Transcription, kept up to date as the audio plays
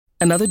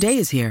Another day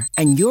is here,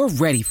 and you're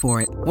ready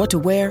for it. What to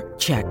wear?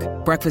 Check.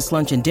 Breakfast,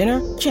 lunch, and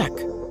dinner? Check.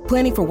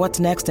 Planning for what's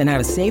next and how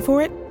to save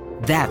for it?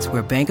 That's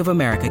where Bank of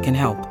America can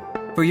help.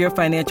 For your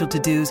financial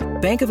to-dos,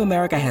 Bank of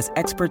America has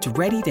experts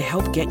ready to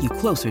help get you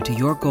closer to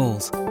your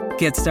goals.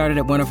 Get started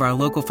at one of our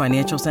local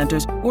financial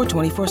centers or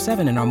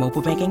 24/7 in our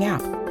mobile banking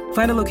app.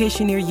 Find a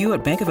location near you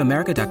at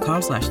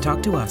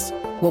bankofamerica.com/talktous.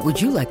 What would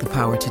you like the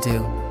power to do?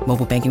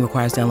 Mobile banking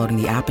requires downloading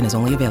the app and is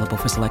only available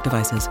for select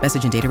devices.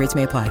 Message and data rates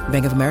may apply.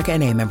 Bank of America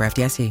N.A., member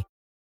FDIC.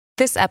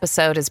 This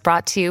episode is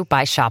brought to you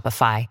by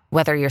Shopify.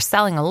 Whether you're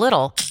selling a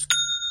little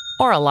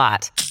or a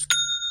lot,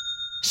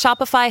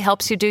 Shopify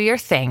helps you do your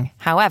thing,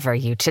 however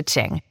you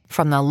cha-ching.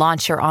 From the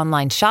launch your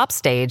online shop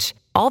stage,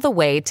 all the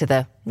way to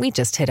the we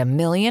just hit 1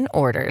 million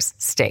orders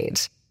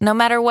stage. No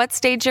matter what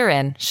stage you're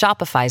in,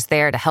 Shopify's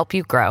there to help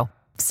you grow.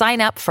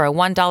 Sign up for a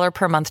 $1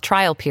 per month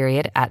trial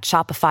period at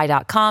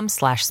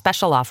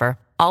shopify.com/special offer,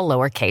 all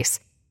lowercase.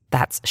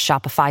 That's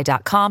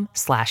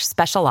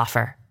shopify.com/special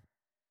offer.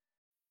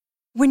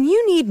 When you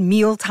need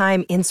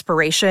mealtime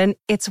inspiration,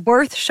 it's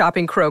worth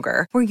shopping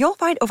Kroger, where you'll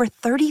find over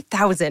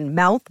 30,000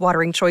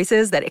 mouth-watering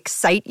choices that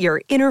excite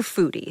your inner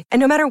foodie. And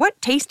no matter what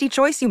tasty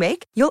choice you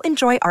make, you'll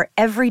enjoy our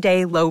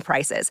everyday low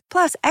prices,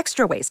 plus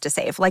extra ways to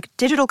save, like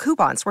digital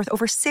coupons worth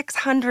over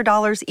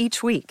 $600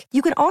 each week.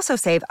 You can also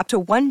save up to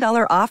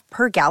 $1 off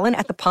per gallon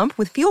at the pump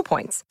with fuel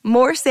points.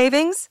 More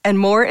savings and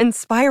more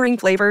inspiring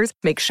flavors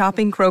make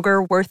shopping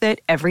Kroger worth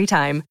it every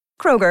time.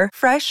 Kroger,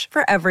 fresh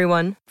for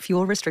everyone.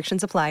 Fuel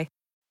restrictions apply.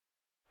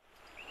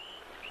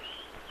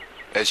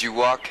 As you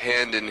walk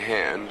hand in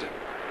hand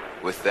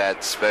with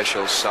that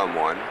special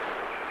someone,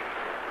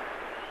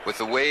 with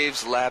the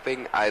waves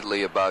lapping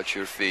idly about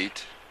your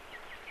feet,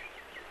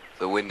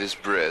 the wind is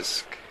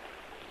brisk,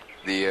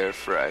 the air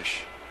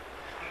fresh,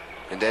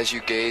 and as you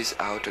gaze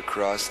out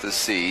across the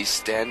sea,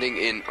 standing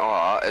in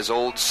awe as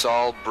old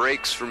Saul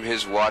breaks from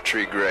his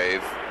watery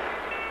grave,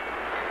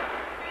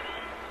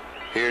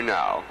 hear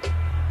now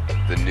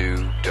the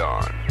new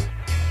dawn.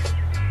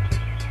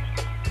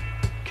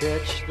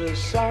 Catch the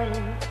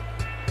sun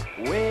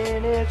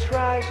when it's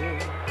rising.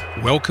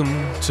 Welcome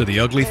to the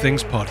Ugly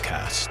Things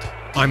Podcast.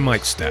 I'm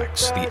Mike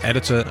Stacks, the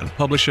editor and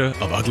publisher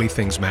of Ugly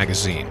Things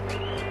magazine.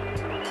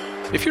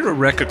 If you're a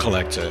record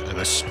collector, and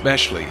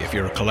especially if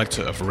you're a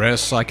collector of rare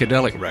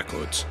psychedelic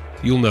records,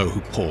 you'll know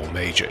who Paul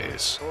Major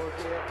is.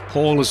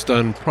 Paul has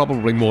done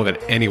probably more than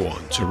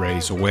anyone to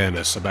raise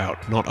awareness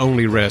about not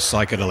only rare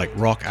psychedelic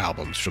rock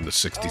albums from the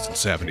 60s and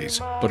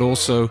 70s, but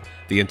also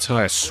the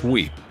entire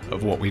sweep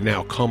of what we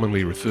now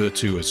commonly refer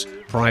to as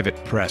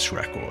private press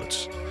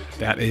records.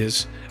 That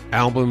is,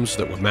 albums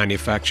that were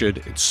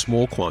manufactured in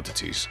small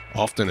quantities,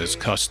 often as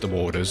custom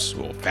orders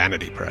or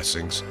vanity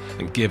pressings,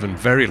 and given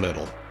very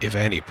little, if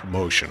any,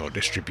 promotion or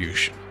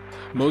distribution.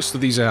 Most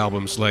of these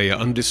albums lay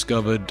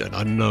undiscovered and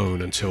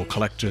unknown until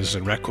collectors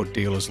and record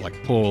dealers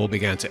like Paul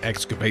began to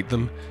excavate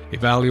them,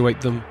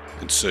 evaluate them,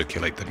 and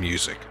circulate the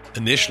music,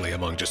 initially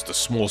among just a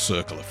small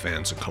circle of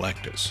fans and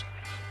collectors.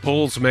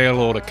 Paul's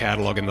mail-order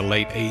catalog in the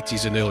late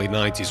 80s and early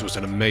 90s was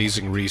an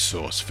amazing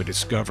resource for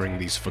discovering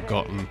these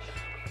forgotten,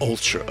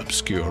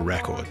 ultra-obscure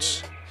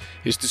records.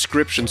 His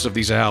descriptions of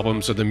these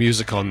albums and the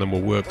music on them were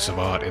works of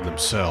art in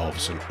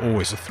themselves and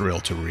always a thrill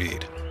to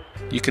read.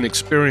 You can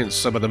experience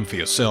some of them for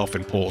yourself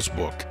in Paul's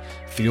book,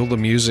 Feel the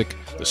Music,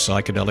 The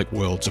Psychedelic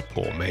Worlds of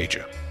Paul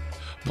Major.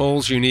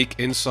 Paul's unique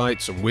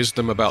insights and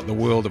wisdom about the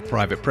world of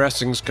private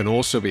pressings can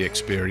also be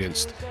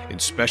experienced in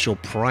special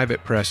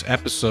private press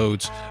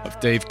episodes of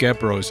Dave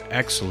Gebroe's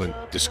excellent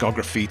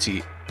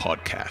Discograffiti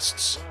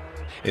podcasts.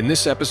 In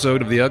this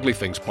episode of the Ugly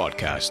Things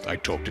podcast, I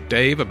talked to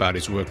Dave about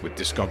his work with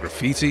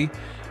Discograffiti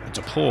and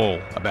to Paul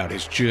about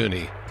his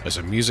journey as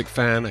a music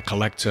fan, a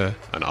collector,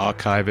 an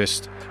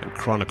archivist, and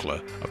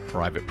chronicler of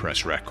private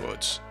press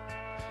records.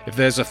 If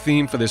there's a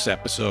theme for this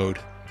episode,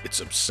 it's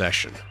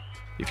obsession.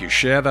 If you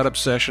share that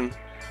obsession,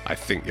 I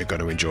think you're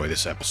going to enjoy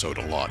this episode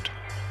a lot.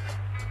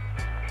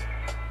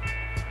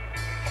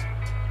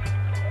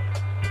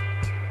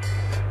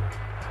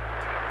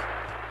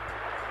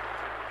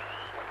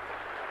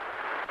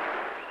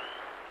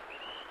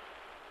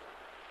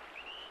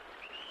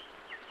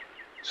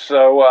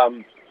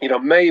 So,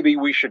 maybe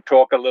we should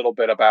talk a little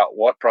bit about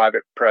what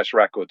private press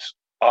records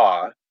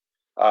are.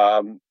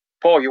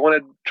 Paul, you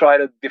want to try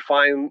to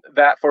define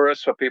that for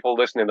us, for people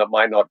listening that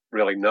might not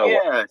really know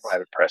what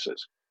private press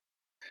is?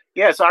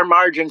 Yes, our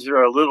margins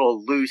are a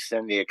little loose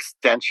in the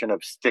extension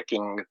of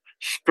sticking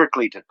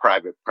strictly to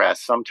private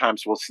press.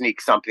 Sometimes we'll sneak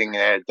something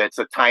that's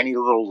a tiny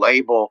little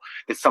label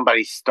that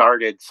somebody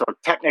started. So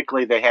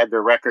technically they had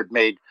their record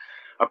made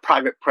a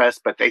private press,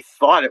 but they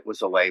thought it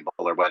was a label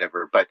or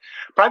whatever. But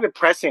private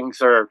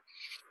pressings are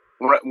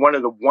one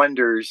of the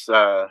wonders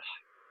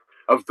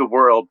of the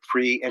world,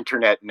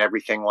 pre-internet and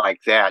everything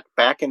like that.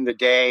 Back in the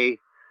day,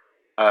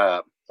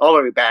 all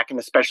the way back, and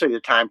especially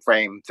the time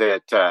frame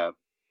that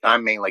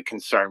I'm mainly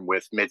concerned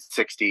with,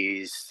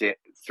 mid-60s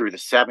through the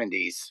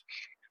 70s,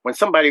 when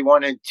somebody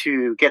wanted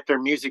to get their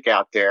music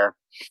out there,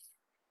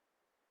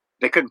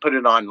 they couldn't put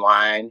it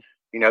online.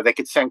 They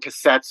could send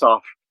cassettes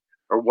off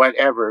or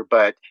whatever,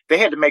 but they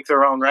had to make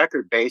their own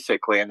record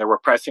basically. And there were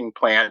pressing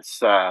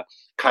plants,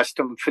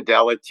 Custom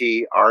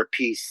Fidelity,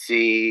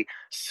 RPC,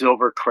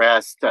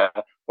 Silvercrest,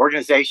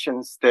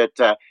 organizations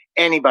that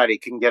anybody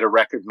can get a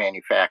record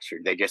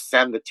manufactured. They just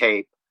send the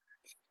tape,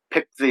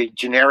 pick the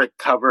generic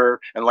cover,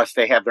 unless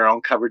they have their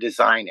own cover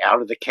design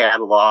out of the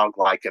catalog.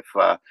 Like if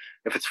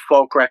it's a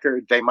folk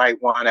record, they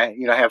might want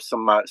to have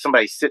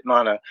somebody sitting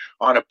on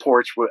a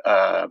porch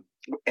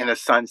in a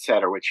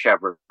sunset or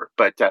whichever.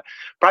 But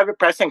private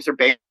pressings are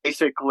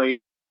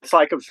basically, it's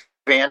like a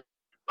van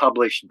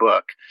published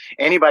book.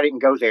 Anybody can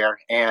go there,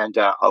 and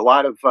a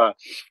lot of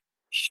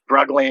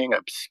struggling,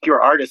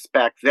 obscure artists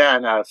back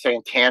then, say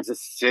in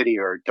Kansas City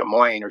or Des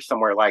Moines or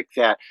somewhere like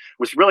that,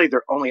 was really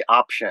their only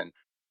option.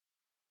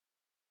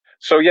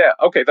 So yeah,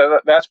 okay,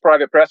 that's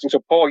private pressing.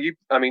 So Paul,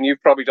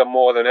 you've probably done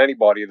more than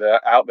anybody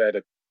out there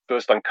to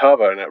first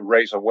uncover and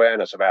raise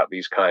awareness about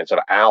these kinds of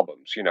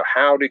albums.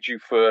 How did you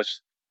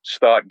first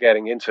start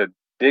getting into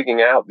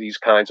digging out these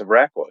kinds of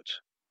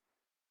records?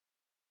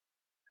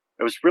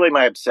 It was really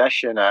my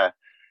obsession.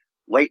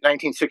 Late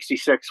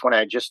 1966, when I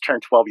had just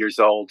turned 12 years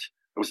old,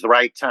 it was the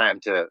right time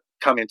to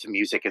come into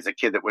music as a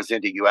kid that was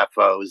into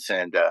UFOs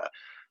and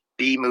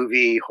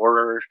B-movie,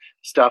 horror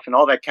stuff, and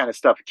all that kind of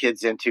stuff a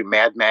kid's into,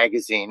 Mad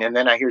Magazine. And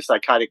then I hear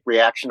Psychotic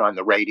Reaction on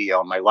the radio,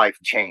 and my life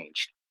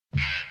changed.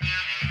 It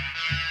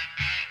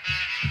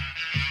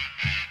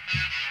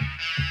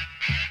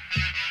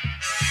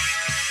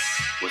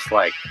was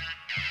like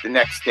the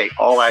next day,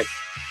 all I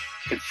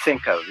could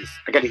think of is,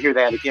 I got to hear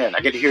that again.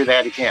 I got to hear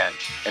that again.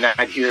 And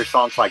I'd hear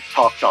songs like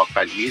Talk Talk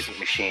by the Music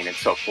Machine and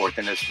so forth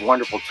in this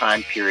wonderful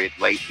time period,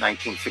 late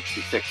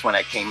 1966, when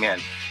I came in.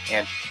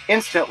 And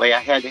instantly I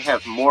had to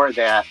have more of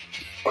that.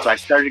 So I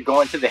started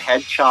going to the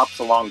head shops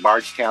along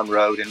Bardstown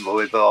Road in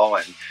Louisville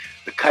and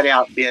the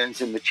cutout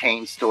bins in the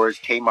chain stores,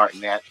 Kmart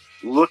and that,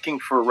 looking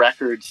for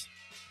records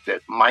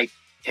that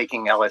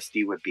taking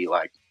LSD would be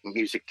like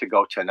music to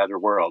go to another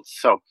world.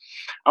 So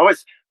I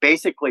was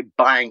basically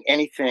buying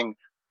anything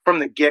from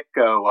the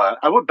get-go.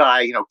 I would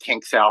buy,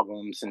 Kinks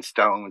albums and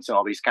Stones and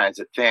all these kinds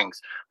of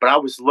things, but I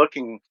was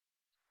looking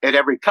at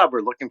every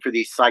cover, looking for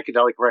these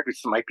psychedelic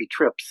records that might be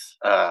trips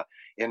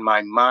in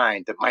my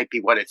mind, that might be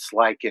what it's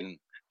like in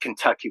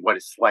Kentucky, what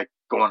it's like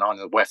going on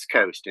the West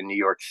Coast in New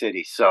York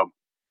City. So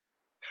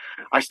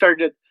I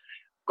started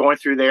going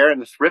through there in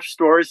the thrift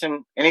stores,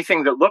 and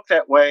anything that looked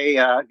that way,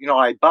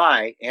 I'd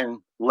buy. And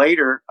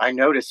later I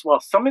noticed, well,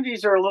 some of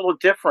these are a little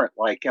different.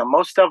 Like,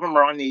 most of them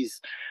are on these,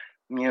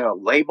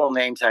 label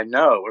names I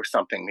know or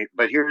something,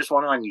 but here's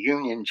one on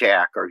Union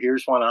Jack, or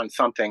here's one on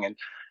something. And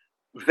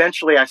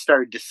eventually I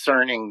started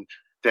discerning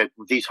that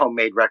these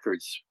homemade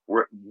records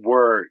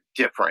were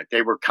different.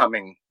 They were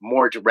coming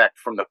more direct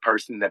from the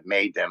person that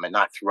made them and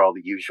not through all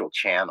the usual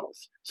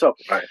channels. So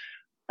right.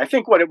 I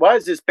think what it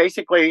was is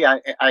basically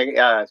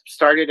I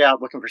started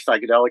out looking for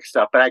psychedelic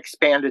stuff, but I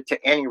expanded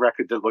to any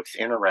record that looks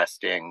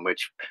interesting,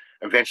 which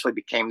eventually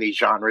became these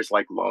genres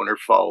like loner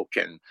folk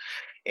and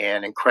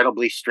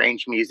incredibly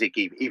strange music,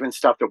 even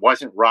stuff that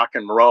wasn't rock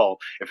and roll.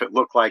 If it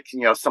looked like,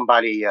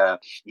 somebody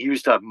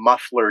used a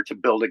muffler to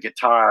build a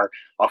guitar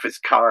off his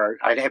car,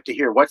 I'd have to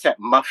hear, what's that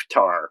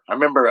mufftar? I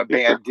remember a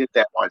band did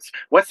that once.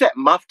 What's that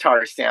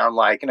mufftar sound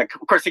like? And of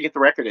course, I get the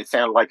record, it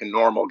sounded like a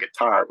normal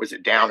guitar. It was a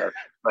downer.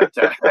 But,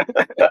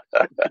 but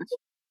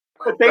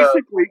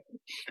basically,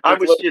 I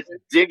was just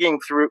digging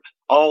through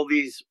all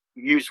these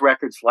used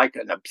records like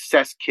an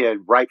obsessed kid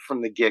right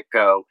from the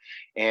get-go.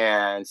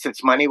 And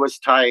since money was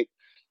tight,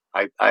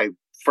 I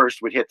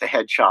first would hit the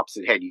head shops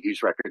that had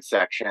used record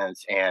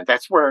sections. And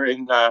that's where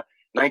in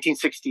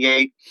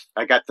 1968,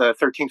 I got the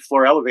 13th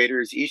floor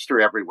elevators Easter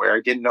everywhere.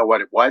 I didn't know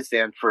what it was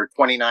then, for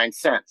 29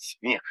 cents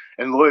in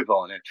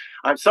Louisville.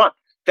 And so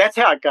that's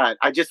how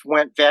I just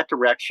went that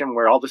direction,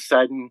 where all of a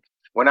sudden,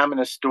 when I'm in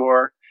a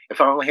store, if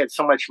I only had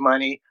so much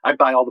money, I'd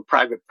buy all the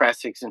private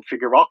pressings and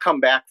figure I'll come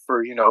back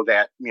for,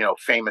 that,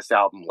 famous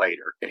album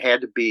later. It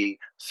had to be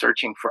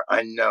searching for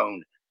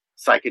unknown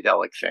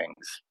psychedelic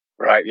things.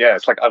 Right. Yeah.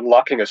 It's like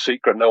unlocking a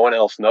secret no one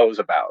else knows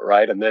about.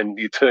 Right. And then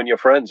you turn your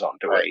friends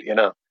onto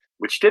it,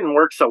 which didn't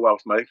work so well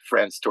with my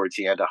friends towards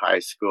the end of high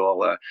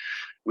school.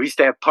 We used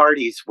to have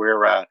parties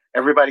where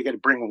everybody got to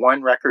bring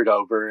one record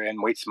over,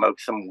 and we'd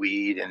smoke some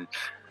weed in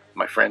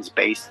my friend's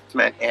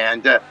basement.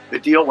 And the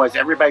deal was,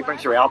 everybody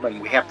brings their album,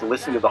 and we have to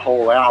listen to the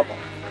whole album.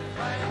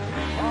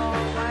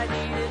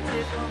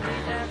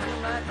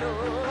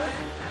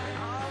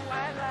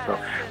 So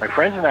my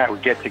friends and I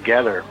would get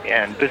together,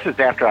 and this is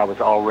after I was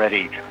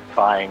already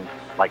buying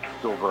like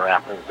Silver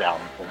Apple's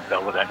albums and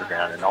Velvet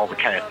Underground and all the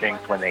kind of things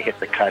when they hit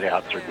the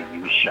cutouts or the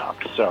used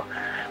shops. So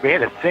we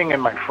had a thing,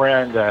 and my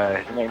friend,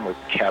 his name was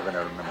Kevin,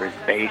 I remember,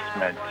 his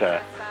basement.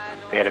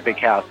 They had a big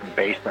house, and the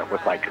basement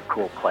was like a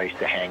cool place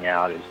to hang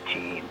out as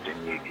teens,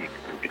 and you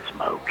could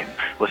smoke and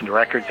listen to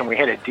records. And we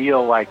had a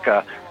deal like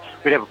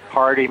we'd have a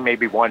party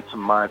maybe once a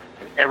month.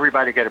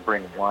 Everybody got to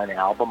bring one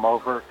album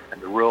over, and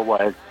the rule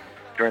was,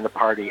 during the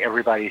party,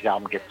 everybody's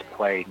album gets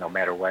played no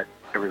matter what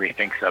everybody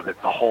thinks of it.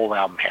 The whole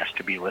album has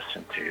to be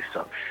listened to.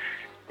 So,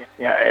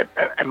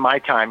 in my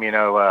time,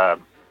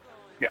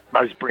 Yeah,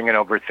 I was bringing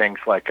over things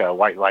like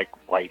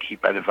White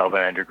Heat by the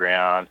Velvet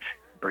Underground,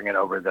 bringing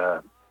over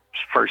the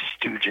first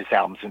Stooges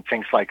albums and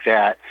things like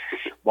that,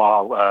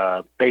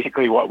 while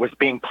basically what was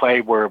being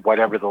played were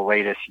whatever the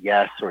latest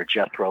Yes or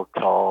Jethro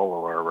Tull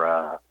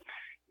or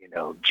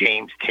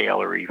James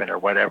Taylor even, or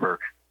whatever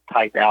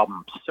type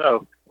albums.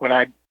 So when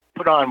I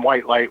put on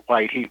White Light,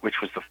 White Heat,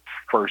 which was the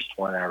first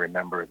one I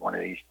remember, one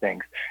of these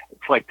things,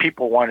 it's like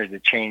people wanted to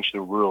change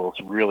the rules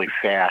really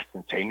fast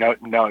and say, no,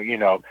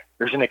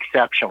 there's an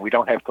exception. We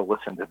don't have to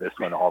listen to this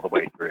one all the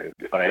way through.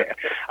 But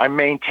I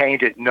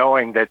maintained it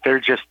knowing that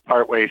they're just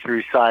partway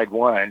through side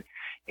one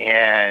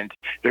and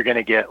they're going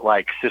to get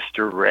like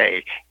Sister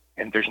Ray,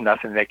 and there's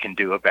nothing they can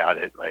do about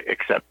it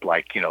except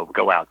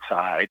go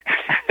outside.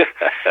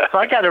 So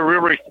I got a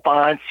real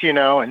response,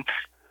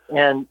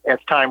 and as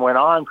time went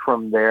on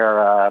from there,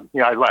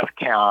 I left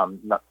town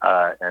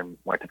and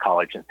went to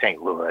college in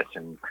St. Louis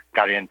and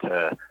got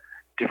into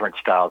different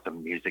styles of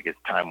music as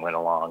time went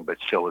along, but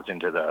still was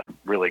into the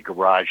really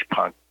garage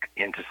punk,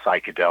 into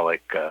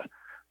psychedelic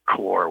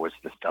core was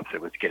the stuff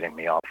that was getting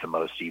me off the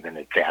most even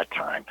at that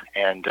time.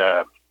 And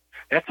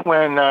that's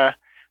when I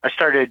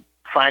started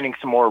finding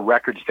some more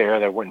records there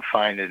that I wouldn't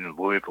find it in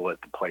Louisville at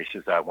the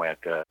places I went,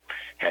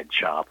 head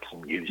shops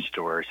and used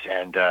stores,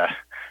 and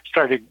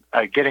started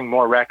getting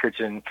more records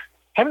and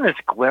having this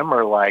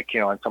glimmer,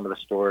 in some of the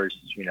stores,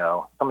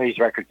 some of these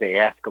records they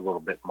ask a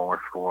little bit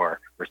more for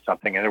or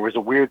something. And there was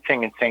a weird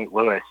thing in St.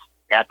 Louis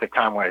at the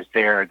time when I was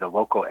there, the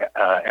local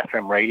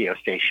FM radio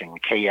station,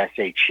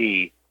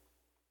 KSHE,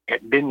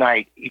 at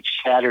midnight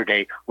each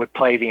Saturday would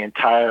play the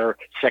entire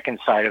second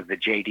side of the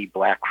J.D.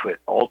 Blackfoot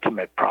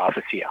Ultimate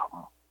Prophecy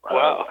album.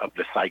 Wow. Of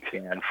the psych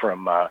band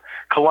from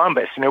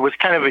Columbus. And it was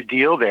kind of a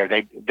deal there.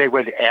 They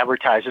would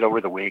advertise it over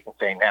the week and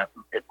saying that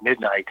at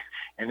midnight.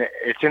 And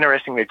it's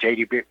interesting that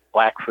J.D.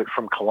 Blackfoot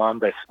from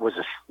Columbus was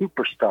a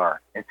superstar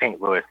in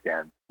St. Louis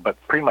then, but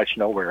pretty much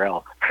nowhere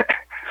else.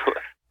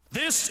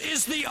 This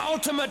is the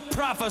Ultimate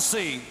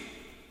Prophecy.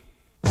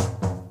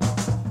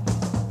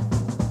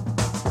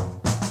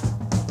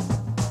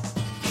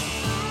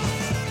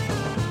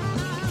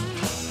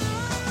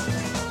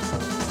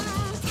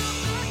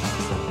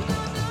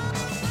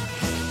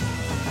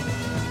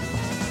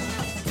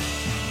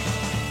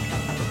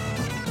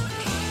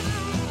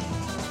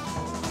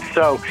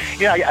 So,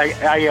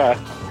 I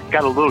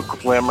got a little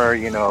glimmer,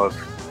 of,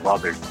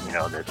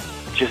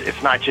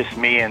 it's not just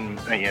me and,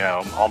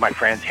 all my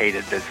friends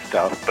hated this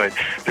stuff, but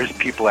there's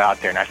people out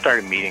there. And I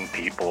started meeting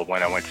people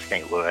when I went to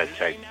St. Louis.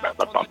 I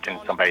bumped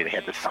into somebody that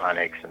had the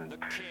Sonics, and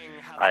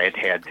I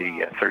had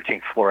the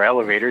 13th floor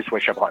elevators,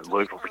 which I bought in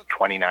Louisville for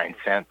 29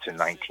 cents in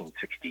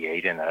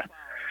 1968 in a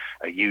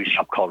used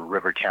shop called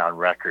Rivertown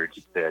Records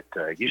that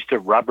used to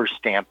rubber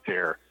stamp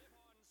their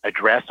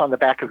address on the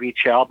back of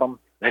each album.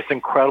 It's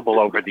incredible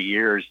over the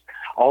years.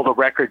 All the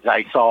records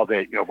I saw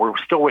that were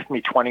still with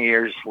me 20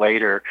 years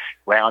later,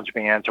 lounge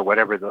bands or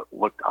whatever that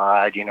looked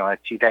odd, I'd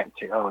see that and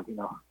say, oh,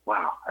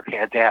 wow, I've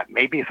had that.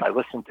 Maybe if I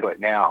listen to it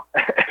now.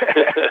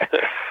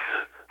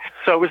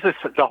 So it was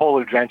the whole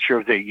adventure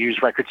of the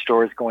used record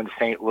stores, going to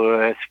St.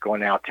 Louis,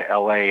 going out to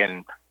L.A.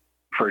 in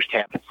first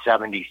half of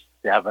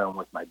 77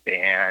 with my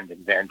band,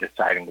 and then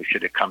deciding we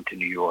should have come to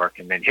New York,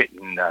 and then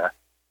hitting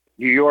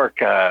New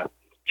York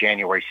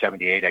January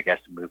 78, I guess,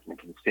 moved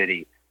into the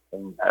city.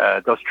 And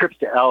those trips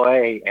to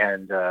L.A.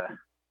 and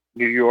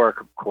New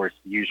York, of course,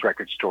 the used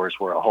record stores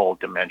were a whole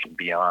dimension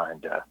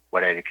beyond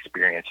what I'd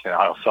experienced. And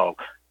I also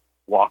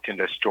walked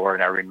into a store,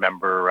 and I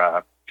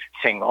remember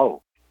saying,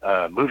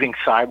 Moving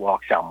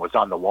Sidewalks album was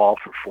on the wall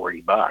for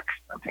 $40.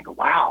 I'm thinking,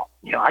 wow,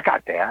 I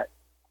got that.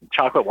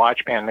 Chocolate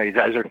Watch Band, these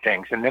other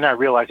things. And then I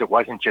realized it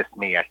wasn't just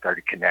me. I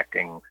started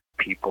connecting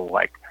people,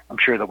 like I'm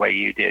sure the way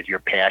you did, your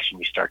passion,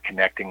 you start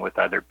connecting with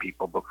other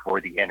people before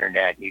the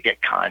internet. You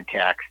get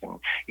contacts in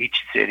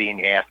each city and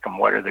you ask them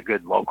what are the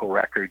good local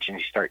records, and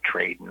you start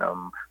trading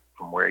them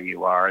from where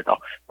you are. The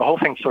whole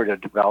thing sort of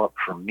developed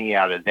for me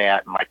out of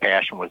that. And my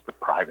passion was the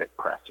private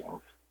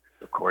pressings,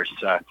 of course.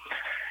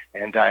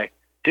 And I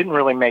didn't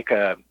really make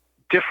a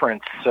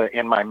difference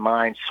in my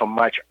mind so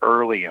much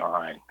early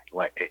on,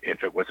 like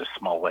if it was a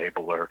small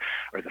label or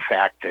the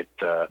fact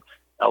that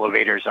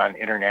Elevators on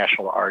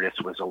International Artists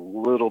was a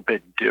little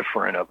bit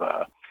different of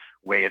a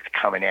way of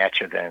coming at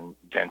you than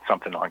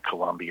something on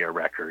Columbia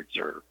Records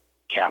or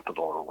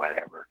Capitol or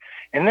whatever.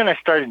 And then I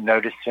started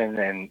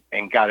noticing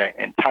and got an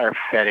entire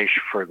fetish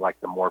for like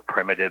the more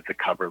primitive the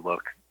cover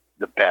look,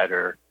 the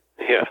better.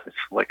 Yeah. The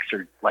slicks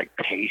are like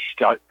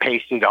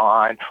pasted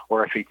on,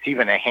 or if it's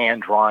even a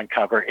hand-drawn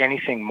cover,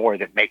 anything more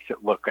that makes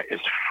it look as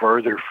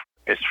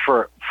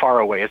far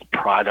away as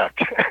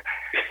product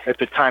at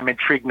the time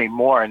intrigued me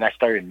more. And I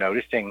started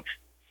noticing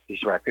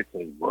these records,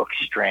 they look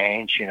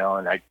strange,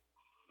 and I'd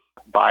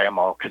buy them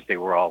all because they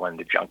were all in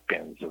the junk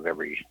bins of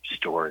every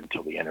store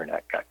until the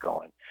internet got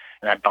going.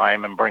 And I'd buy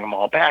them and bring them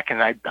all back,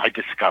 and I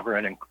discover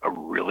a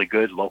really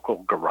good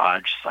local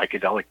garage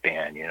psychedelic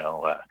band,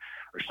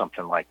 or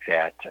something like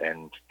that.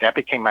 And that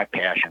became my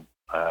passion,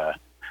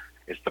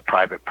 is the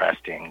private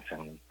pressings.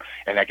 And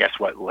I guess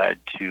what led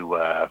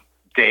to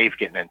Dave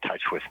getting in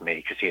touch with me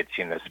because he had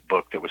seen this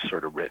book that was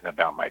sort of written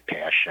about my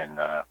passion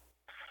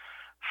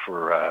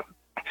for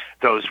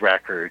those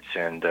records,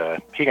 and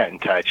he got in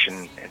touch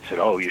and said,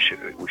 "Oh, we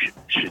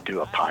should do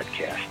a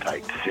podcast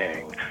type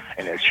thing,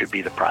 and it should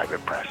be the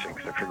private pressing."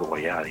 So I figured, well,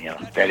 yeah,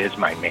 that is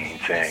my main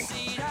thing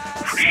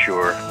for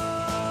sure.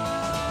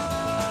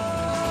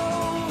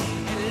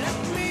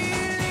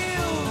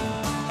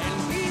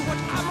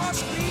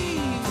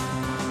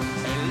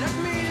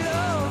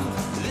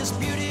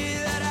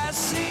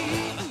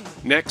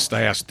 Next,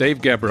 I asked Dave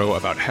Gebroe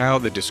about how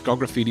the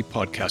Discography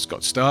podcast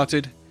got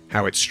started,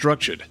 how it's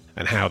structured,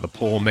 and how the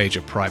Paul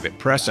Major private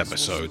press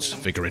episodes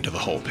figure into the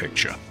whole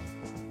picture.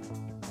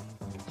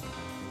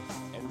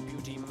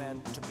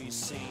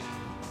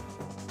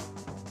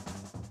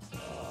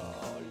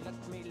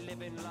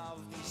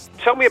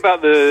 Tell me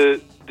about the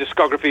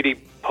Discography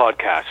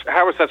podcast.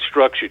 How is that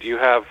structured? You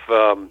have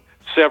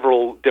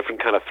several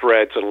different kind of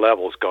threads and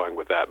levels going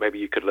with that. Maybe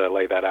you could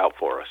lay that out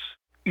for us.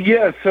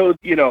 Yeah, so,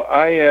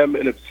 I am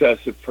an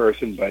obsessive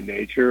person by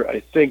nature.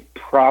 I think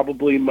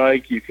probably,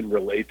 Mike, you can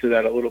relate to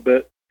that a little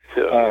bit.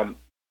 Yeah.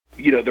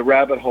 The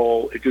rabbit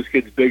hole, it just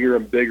gets bigger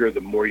and bigger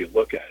the more you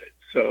look at it.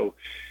 So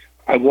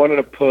I wanted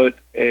to put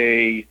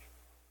a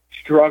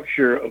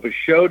structure of a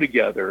show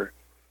together.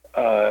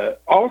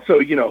 Also,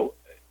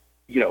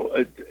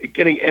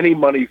 getting any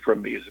money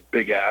from me is a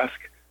big ask.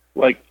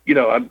 Like,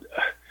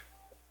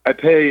 I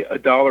pay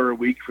 $1 a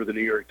week for the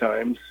New York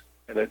Times,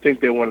 and I think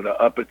they wanted to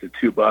up it to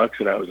 $2,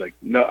 and I was like,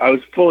 no, I was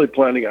fully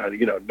planning on,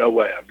 no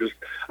way.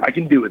 I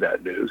can do with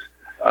that news.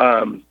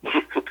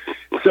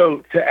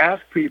 So to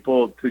ask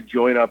people to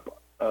join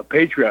up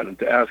Patreon and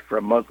to ask for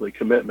a monthly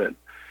commitment,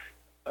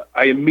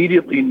 I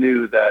immediately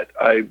knew that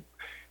I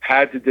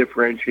had to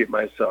differentiate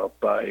myself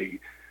by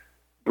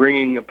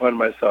bringing upon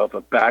myself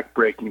a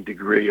backbreaking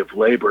degree of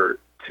labor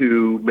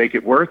to make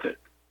it worth it.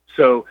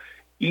 So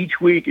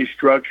each week is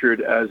structured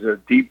as a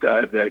deep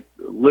dive that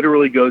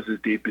literally goes as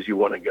deep as you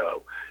want to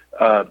go.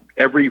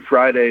 Every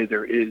Friday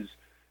there is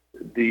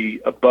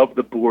the above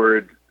the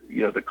board,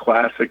 the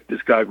classic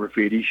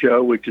Discography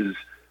show, which is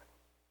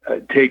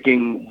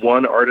taking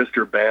one artist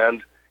or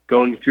band,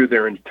 going through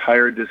their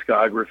entire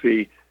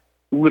discography,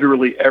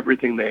 literally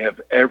everything they have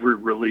ever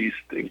released,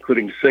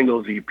 including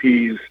singles,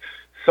 EPs,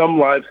 some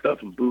live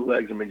stuff and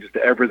bootlegs, just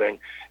everything.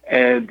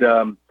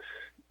 And,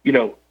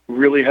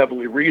 really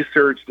heavily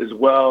researched as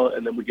well.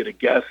 And then we get a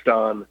guest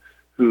on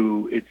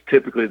who it's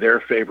typically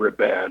their favorite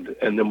band,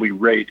 and then we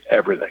rate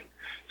everything.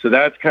 So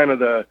that's kind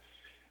of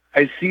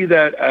I see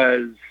that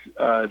as,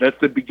 that's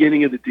the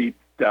beginning of the deep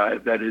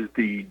dive. That is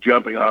the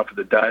jumping off of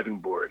the diving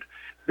board.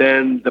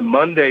 Then the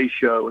Monday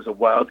show is a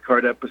wild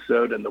card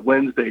episode, and the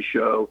Wednesday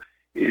show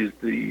is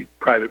the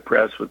private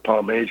press with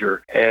Paul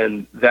Major.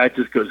 And that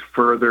just goes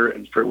further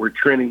and further. We're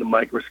training the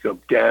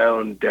microscope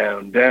down,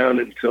 down, down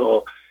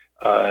until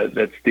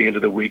that's the end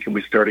of the week and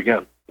we start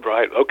again.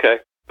 Right. Okay.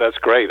 That's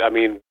great.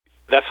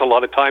 That's a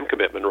lot of time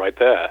commitment right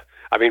there.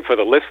 For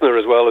the listener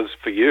as well as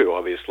for you,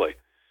 obviously.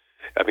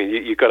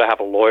 You've got to have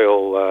a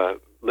loyal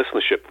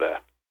listenership there.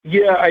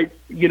 Yeah,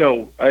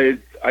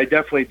 I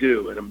definitely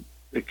do. And I'm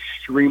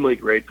extremely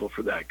grateful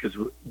for that, because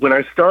when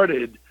I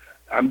started,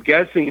 I'm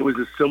guessing it was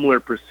a similar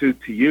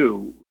pursuit to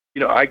you.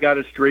 I got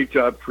a straight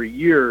job for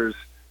years.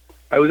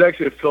 I was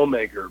actually a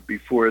filmmaker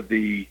before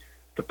the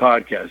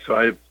podcast. So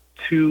I have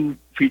 2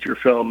 feature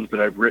films that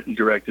I've written,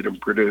 directed, and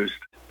produced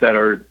that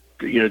are,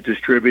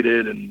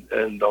 distributed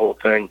and the whole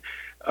thing.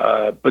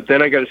 But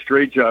then I got a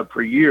straight job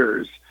for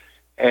years,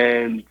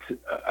 and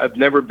I've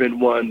never been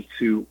one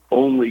to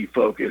only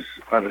focus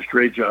on a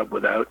straight job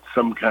without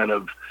some kind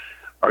of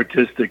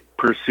artistic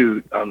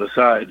pursuit on the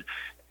side.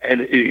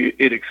 And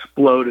it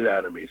exploded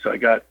out of me. So I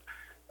got,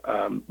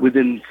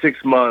 within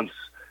 6 months,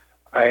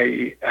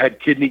 I had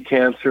kidney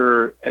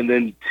cancer and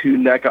then 2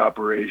 neck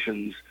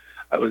operations.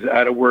 I was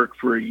out of work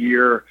for a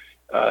year.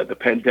 The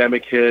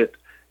pandemic hit.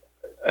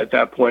 At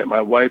that point,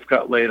 my wife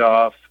got laid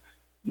off.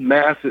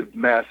 Massive,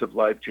 massive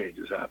life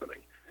changes happening.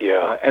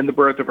 Yeah. And the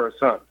birth of our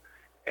son.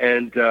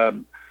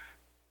 And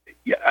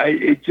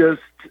it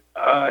just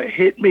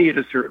hit me at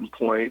a certain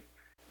point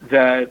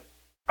that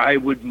I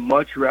would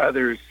much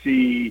rather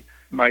see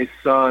my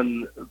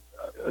son,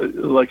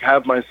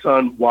 have my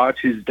son watch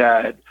his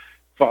dad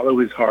follow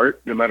his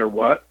heart no matter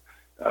what,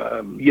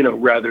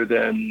 rather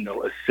than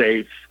a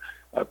safe,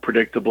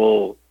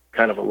 predictable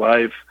kind of a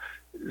life.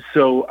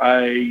 So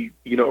I,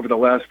 over the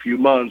last few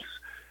months,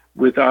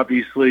 with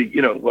obviously,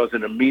 it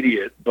wasn't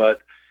immediate,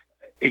 but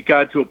it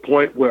got to a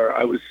point where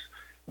I was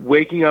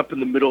waking up in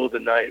the middle of the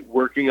night,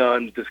 working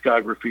on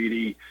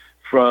Discography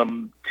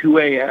from 2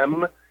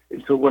 a.m.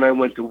 until when I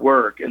went to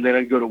work. And then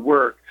I'd go to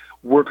work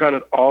on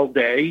it all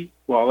day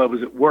while I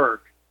was at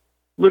work,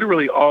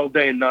 literally all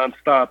day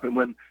nonstop. And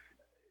when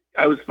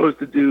I was supposed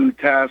to do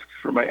tasks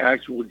for my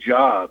actual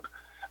job,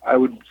 I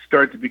would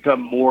start to become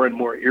more and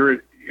more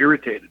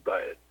irritated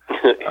by it.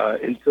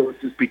 Until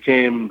it just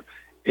became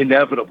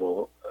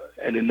inevitable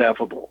and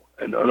ineffable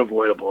and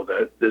unavoidable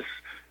that this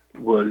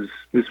was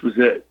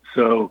it.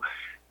 So,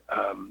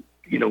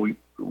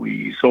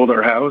 we sold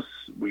our house.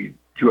 We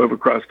drove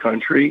across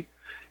country,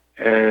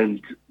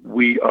 and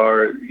we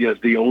are,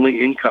 the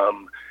only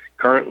income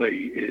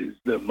currently is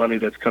the money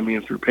that's coming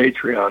in through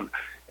Patreon.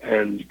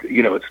 And,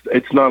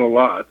 it's not a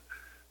lot,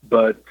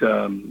 but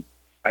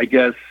I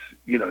guess,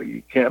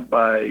 you can't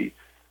buy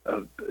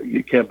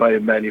a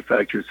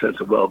manufactured sense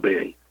of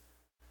well-being.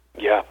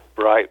 Yeah,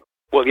 right.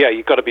 Well, yeah,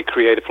 you've got to be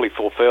creatively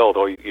fulfilled,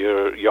 or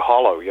you're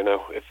hollow,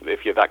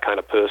 if you're that kind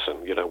of person,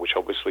 which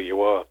obviously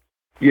you are.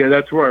 Yeah,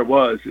 that's where I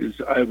was.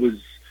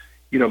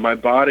 My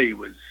body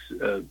was,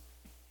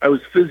 I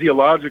was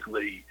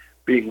physiologically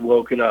being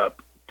woken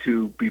up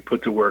to be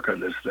put to work on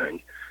this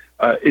thing.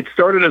 It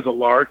started as a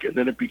lark, and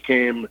then it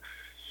became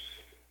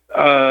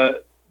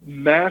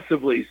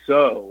massively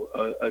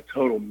so a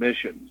total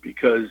mission,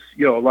 because,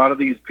 a lot of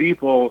these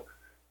people,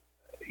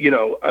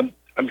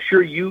 I'm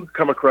sure you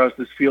come across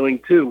this feeling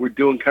too. We're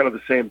doing kind of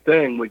the same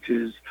thing, which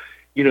is,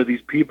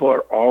 these people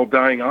are all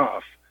dying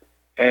off,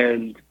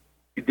 and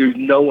there's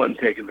no one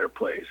taking their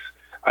place.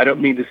 I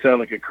don't mean to sound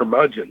like a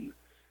curmudgeon,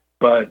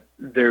 but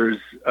there's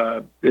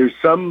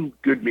some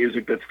good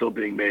music that's still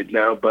being made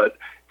now, but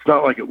it's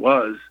not like it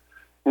was.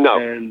 No,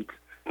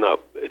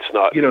 it's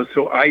not.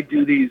 So I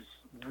do these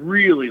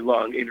really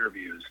long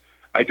interviews.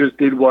 I just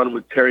did one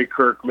with Terry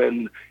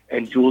Kirkman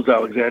and Jules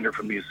Alexander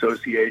from the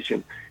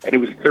Association, and it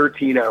was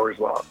 13 hours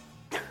long.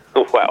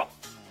 Wow.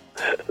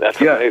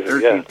 That's amazing.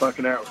 13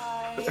 fucking hours.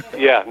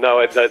 Yeah, no,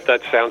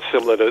 that sounds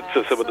similar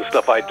to some of the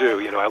stuff I do.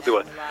 I'll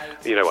do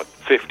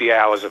 50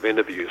 hours of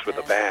interviews with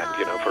a band,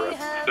 for a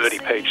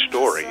 30-page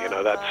story.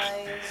 That's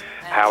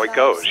how it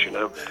goes,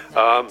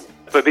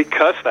 But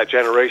because that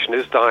generation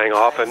is dying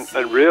off,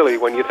 and really,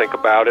 when you think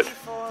about it,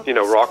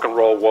 rock and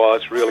roll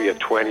was really a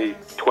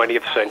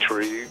 20th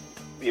century,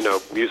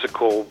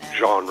 musical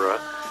genre.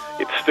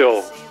 It's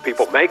still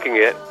people making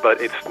it,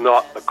 but it's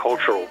not the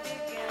cultural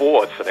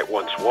force that it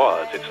once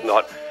was. It's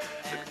not,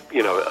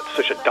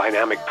 such a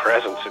dynamic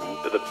presence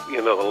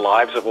in the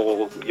lives of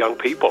all young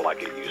people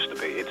like it used to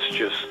be. It's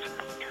just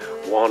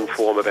one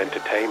form of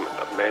entertainment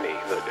of many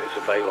that is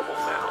available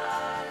now.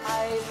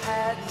 I've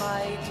had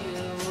my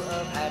due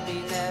of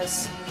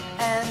happiness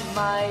and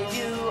my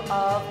due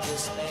of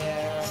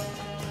despair.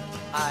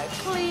 I've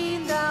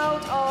cleaned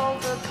out all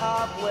the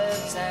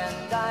cobwebs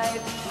and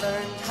I've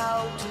learned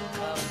how to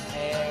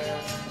compare.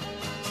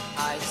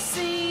 I've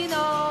seen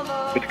all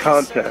of it's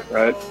content,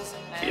 right?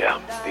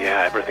 Yeah,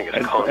 everything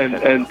is content.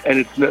 And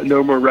it's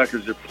no more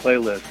records or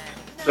playlists.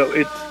 So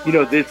it's,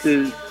 this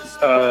is,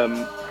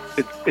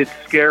 it's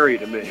scary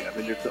to me. I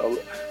mean,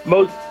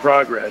 most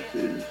progress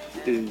is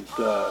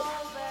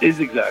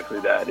exactly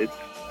that.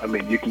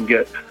 You can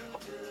get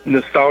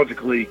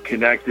nostalgically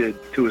connected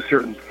to a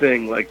certain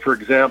thing. Like, for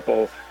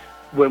example,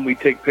 when we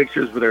take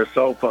pictures with our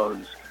cell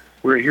phones,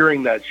 we're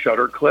hearing that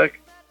shutter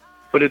click,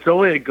 but it's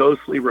only a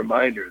ghostly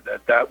reminder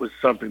that was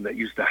something that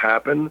used to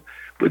happen.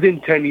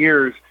 Within 10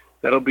 years,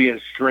 that'll be a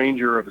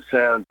stranger of a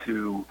sound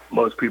to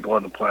most people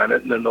on the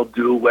planet, and then they'll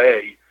do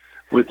away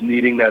with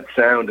needing that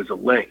sound as a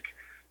link.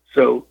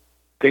 So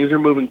things are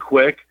moving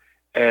quick,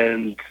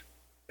 and,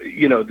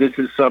 this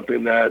is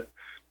something that,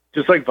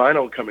 just like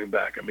vinyl coming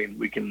back,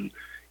 we can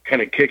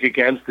kind of kick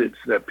against it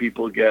so that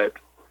people get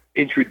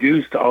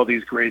introduced to all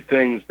these great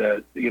things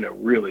that,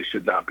 really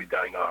should not be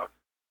dying off.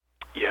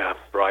 Yeah,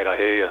 right, I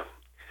hear you.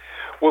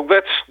 Well,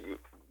 that's,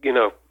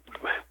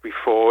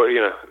 before,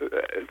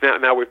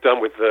 now we've done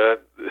with the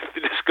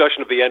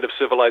discussion of the end of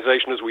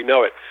civilization as we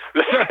know it.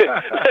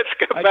 Let's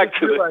go back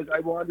to realized I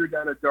wandered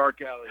down a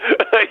dark alley.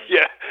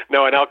 Yeah,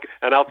 no, and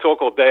I'll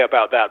talk all day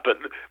about that,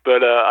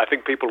 but I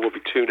think people will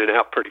be tuning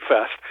out pretty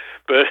fast.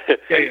 But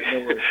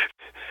no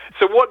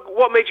so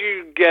what made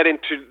you get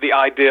into the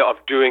idea of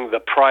doing the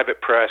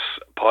Private Press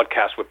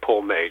podcast with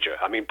Paul Major?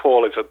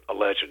 Paul is a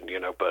legend,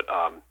 but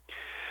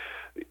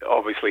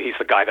obviously he's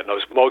the guy that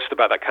knows most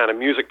about that kind of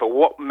music. But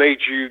what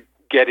made you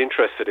get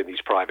interested in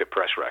these Private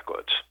Press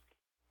records?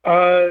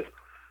 The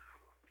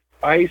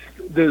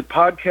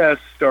podcast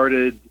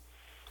started,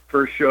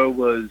 first show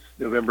was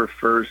November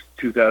 1st,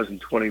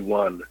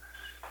 2021.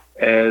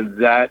 And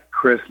that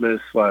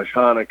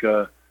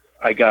Christmas/Hanukkah,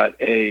 I got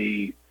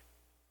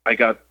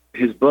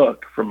his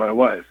book from my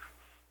wife.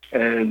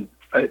 And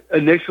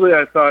initially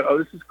I thought, oh,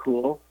 this is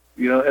cool.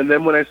 And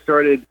then when I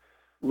started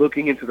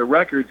looking into the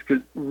records,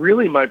 because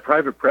really my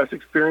Private Press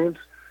experience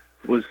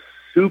was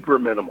super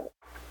minimal.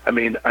 I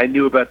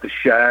knew about the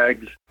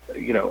Shags,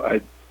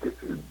 I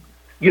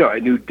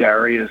knew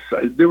Darius.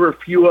 There were a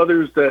few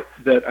others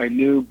that I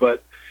knew,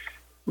 but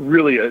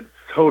really a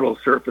total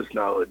surface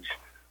knowledge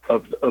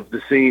of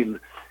the scene.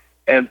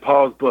 And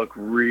Paul's book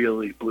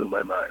really blew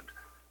my mind.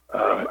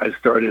 I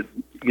started,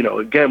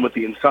 again with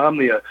the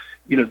Insomnia,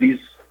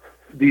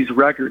 these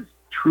records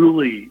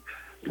truly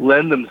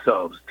lend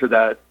themselves to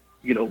that,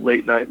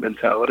 late night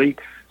mentality.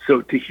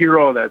 So to hear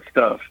all that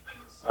stuff,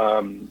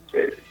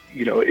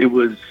 it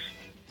was,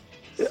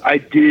 I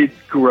did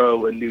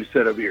grow a new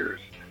set of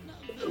ears.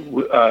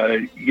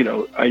 That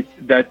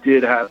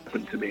did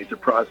happen to me. It's a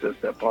process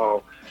that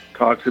Paul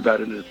talks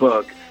about in his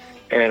book.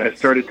 And I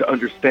started to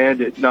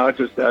understand it, not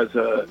just as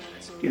a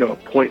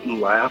point and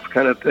laugh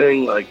kind of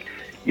thing. Like,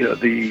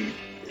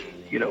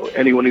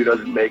 anyone who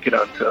doesn't make it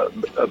onto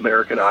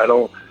American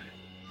Idol.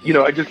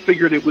 I just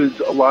figured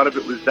a lot of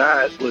it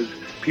was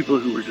people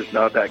who were just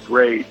not that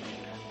great.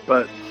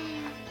 But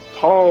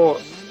Paul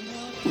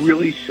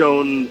really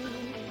shone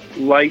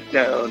light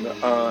down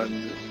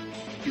on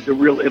the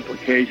real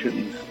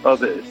implications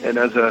of it. And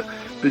as a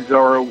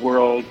bizarro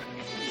world,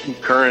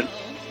 current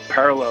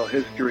parallel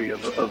history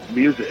of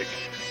music,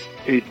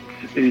 it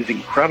is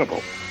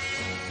incredible.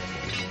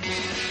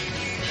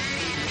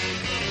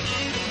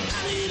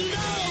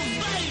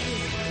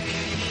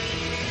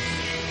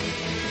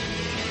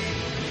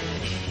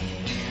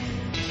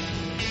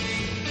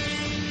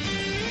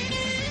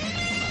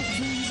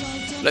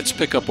 Let's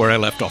pick up where I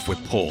left off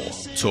with Paul,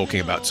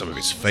 talking about some of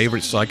his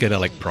favorite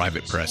psychedelic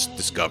private press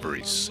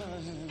discoveries.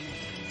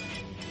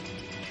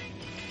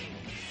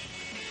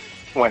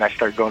 When I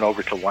started going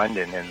over to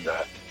London in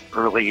the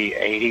early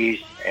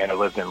 80s, and I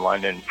lived in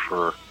London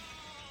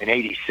in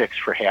 86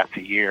 for half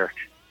a year,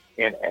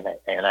 and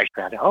I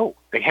found,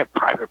 they have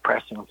private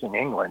pressings in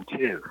England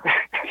too.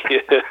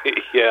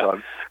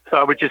 Yeah. So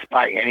I would just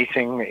buy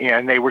anything,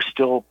 and they were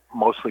still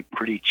mostly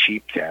pretty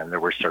cheap then. There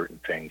were certain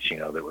things,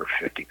 that were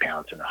 50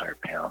 pounds and 100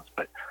 pounds,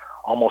 but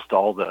almost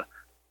all the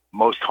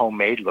most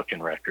homemade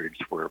looking records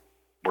were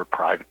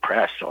private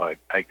press. So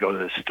I'd go to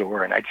the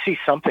store and I'd see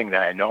something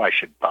that I know I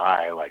should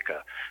buy, like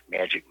a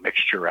Magic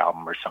Mixture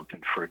album or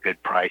something for a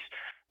good price.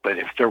 But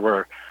if there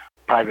were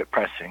private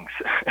pressings,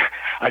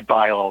 I'd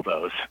buy all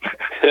those,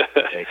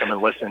 take them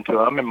and listen to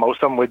them, and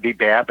most of them would be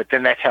bad. But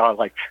then that's how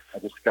I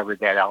discovered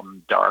that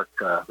album, Dark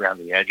Around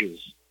the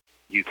Edges,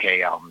 UK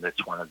album.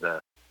 That's one of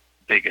the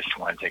biggest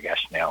ones, I guess,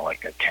 now,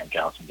 like a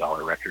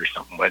 $10,000 record or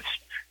something. What's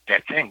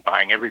that thing?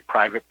 Buying every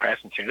private press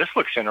and saying, this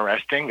looks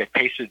interesting. They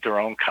pasted their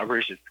own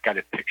covers. It's got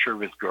a picture of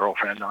his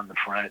girlfriend on the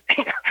front,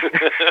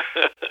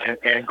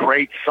 and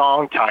great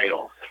song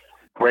titles.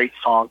 Great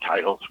song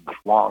titles with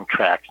long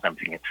tracks. And I'm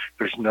thinking,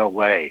 there's no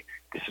way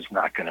this is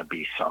not going to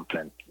be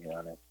something.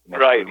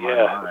 Right,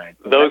 yeah.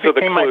 So those are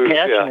the clues,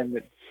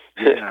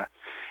 yeah.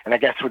 And I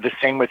guess with the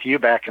same with you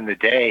back in the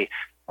day,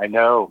 I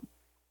know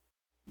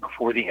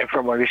before the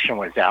information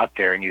was out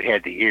there and you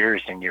had the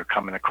ears and you're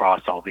coming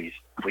across all these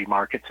flea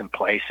markets and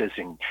places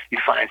and you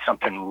find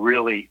something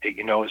really that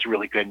is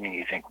really good and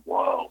you think,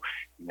 whoa,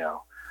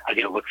 I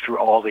got to look through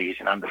all these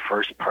and I'm the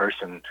first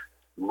person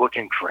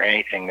looking for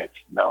anything that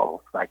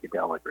smells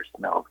psychedelic or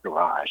smells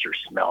garage or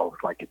smells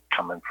like it's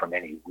coming from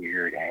any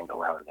weird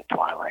angle out of the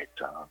Twilight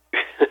Zone.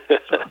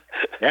 So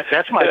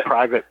that's my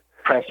private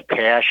press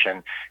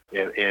passion.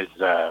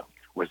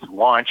 Was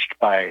launched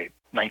by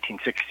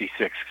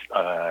 1966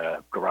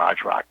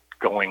 garage rock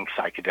going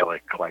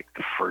psychedelic, like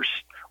the first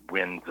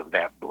winds of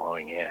that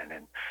blowing in,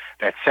 and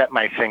that set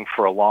my thing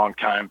for a long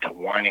time to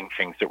wanting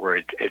things that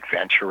were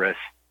adventurous,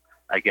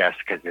 I guess,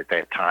 because at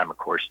that time, of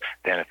course,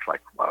 then it's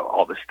like, well,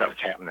 all this stuff's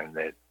happening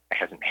that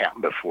hasn't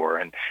happened before,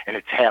 and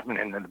it's happening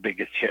in the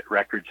biggest hit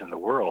records in the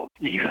world,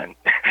 even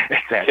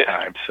at that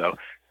time. So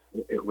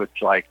it was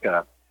like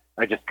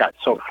I just got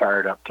so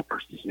fired up to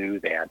pursue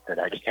that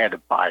I just had to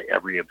buy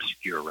every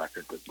obscure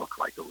record that looked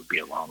like it would be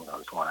along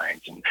those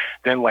lines, and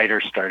then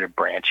later started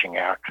branching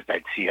out because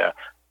I'd see a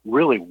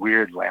really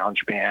weird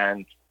lounge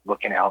band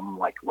looking album,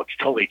 like looks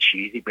totally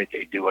cheesy, but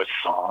they do a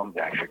song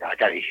that I figured I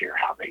got to hear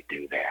how they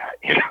do that,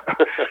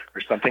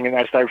 or something. And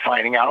I started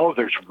finding out,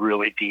 there's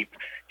really deep,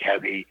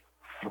 heavy,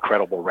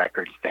 incredible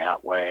records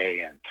that way.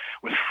 And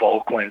with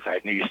folk ones,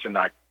 I used to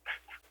not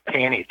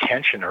pay any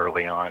attention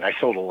early on. I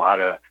sold a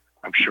lot of,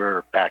 I'm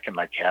sure back in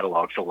my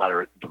catalogs, a lot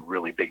of the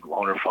really big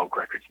loner folk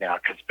records now,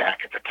 because back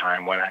at the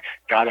time when I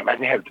got them, I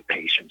didn't have the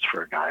patience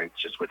for a guy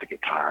just with a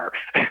guitar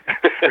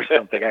or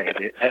something.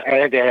 I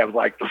had to have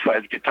like the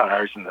fuzz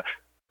guitars and the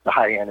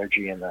high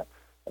energy and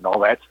all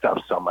that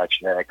stuff so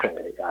much that I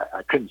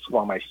couldn't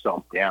slow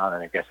myself down.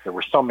 And I guess there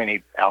were so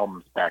many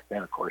albums back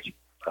then, of course,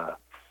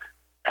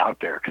 out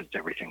there because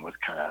everything was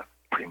kind of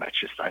pretty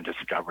much just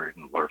undiscovered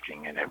and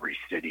lurking in every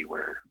city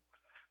where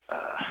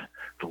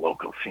the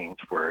local scenes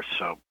were.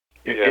 So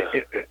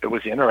it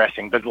was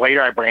interesting. But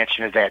later I branched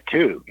into that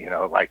too.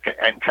 Like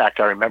in fact,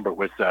 I remember it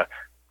was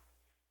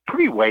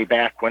pretty way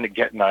back when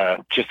getting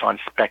just on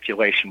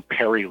speculation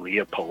Perry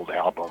Leopold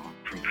album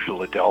from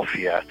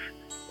Philadelphia.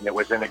 And it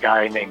was in a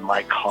guy named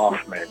Mike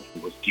Hoffman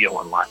who was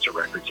dealing lots of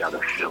records out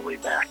of Philly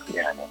back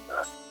then in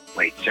the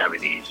late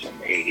 70s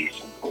and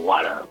 80s, and a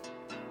lot of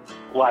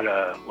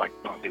like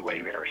Bumpy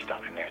Wave era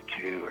stuff in that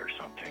too or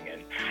something.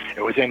 And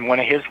it was in one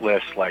of his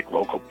lists, like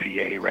local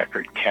PA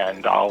record,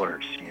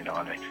 $10, and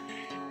I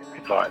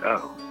thought,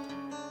 oh,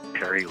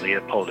 Perry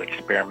Leopold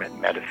Experiment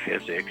in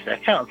Metaphysics.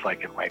 That sounds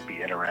like it might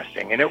be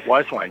interesting. And it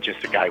was one,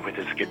 just a guy with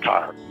his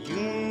guitar. You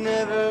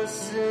never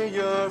see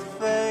your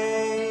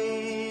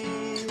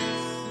face.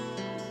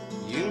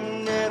 You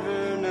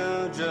never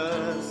know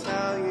just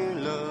how you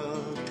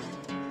look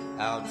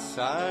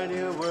outside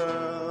your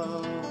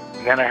world.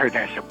 And then I heard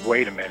that, I said,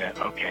 wait a minute,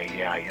 okay,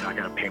 yeah, I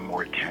got to pay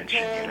more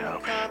attention, I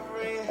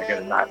got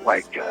to not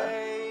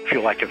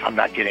feel like if I'm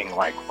not getting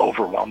like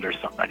overwhelmed or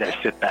something, I got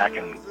to sit back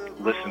and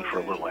listen for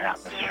a little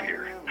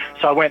atmosphere.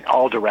 So I went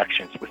all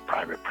directions with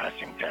private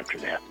pressings after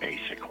that,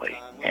 basically.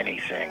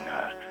 Anything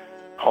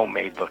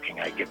homemade looking,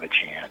 I give a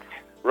chance.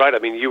 Right. I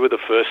mean, you were the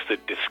first to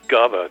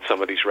discover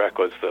some of these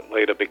records that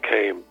later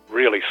became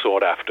really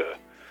sought-after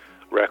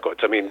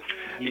records. I mean,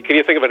 can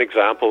you think of an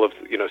example of,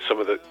 you know, some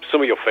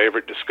of your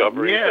favorite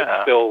discoveries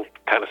that still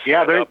kind of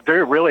stand up?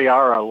 There really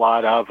are a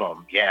lot of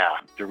them. Yeah,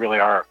 there really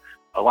are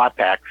a lot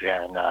back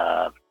then.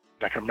 I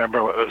can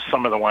remember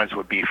some of the ones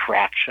would be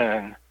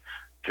Fraction,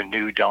 The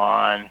New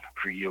Dawn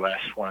for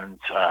U.S. ones.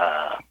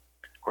 Of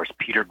course,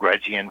 Peter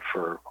Grudgian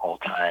for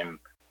all-time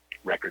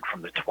record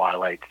from the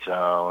Twilight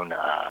Zone.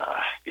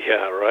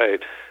 Yeah,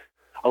 right.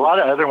 A lot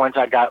of other ones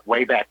I got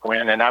way back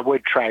when, and I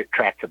would track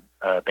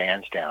the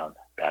bands down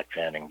back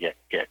then and get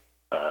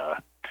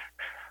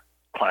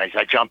quantities.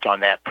 I jumped on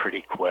that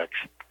pretty quick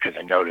because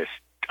I noticed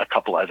a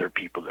couple other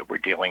people that were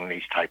dealing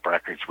these type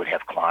records would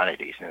have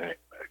quantities, and it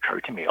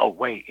occurred to me, oh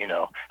wait, you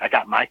know, I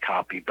got my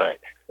copy, but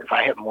if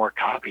I have more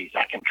copies,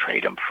 I can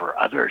trade them for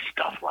other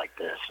stuff like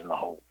this, and the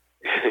whole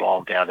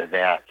evolved out of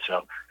that.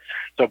 So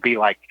it'd be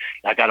like,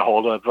 I got a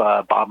hold of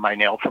Bob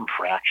Meinel from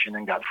Fraction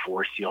and got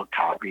 4 sealed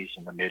copies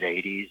in the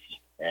mid-'80s.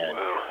 And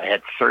I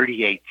had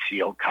 38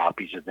 sealed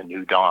copies of The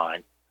New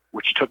Dawn,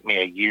 which took me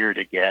a year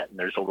to get. And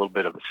there's a little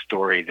bit of a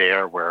story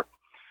there where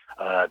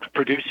the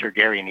producer,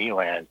 Gary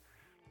Nealand,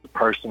 the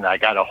person I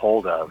got a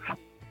hold of,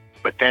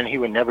 but then he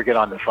would never get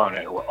on the phone,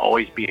 and it would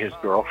always be his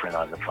girlfriend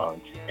on the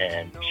phone.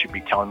 And she'd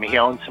be telling me he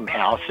owns some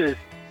houses.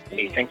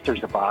 He thinks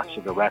there's a box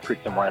of the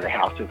records in one of the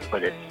houses,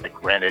 but it's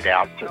like rented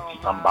out to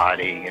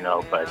somebody, you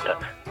know, but,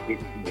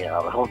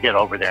 he'll get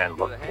over there and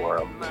look for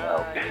them, you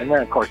know. And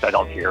then, of course, I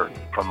don't hear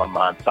from a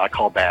month. So I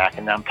call back,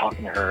 and I'm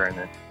talking to her, and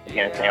then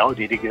again, say, oh,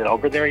 did he get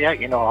over there yet?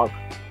 You know,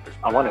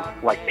 I want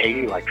to, pay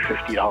you,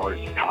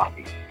 $50 a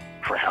copy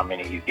for how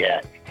many you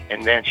get.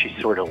 And then she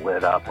sort of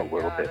lit up a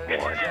little bit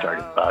more and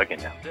started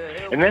bugging him.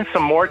 And then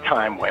some more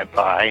time went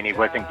by, and he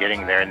wasn't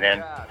getting there. And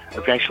then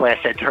eventually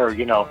I said to her,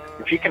 you know,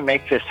 if you can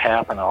make this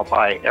happen, I'll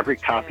buy every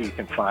copy you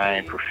can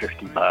find for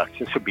 $50.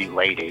 This would be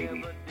late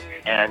 80s.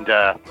 And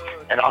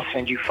I'll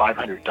send you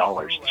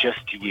 $500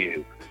 just to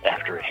you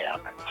after it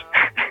happens.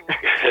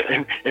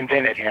 and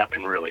then it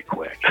happened really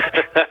quick.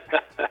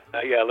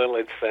 Yeah, a little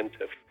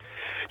incentive.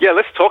 Yeah,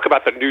 let's talk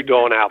about the New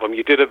Dawn album.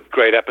 You did a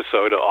great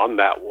episode on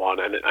that one,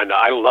 and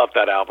I love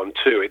that album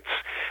too.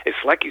 It's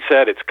like you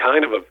said, it's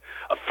kind of a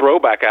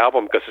throwback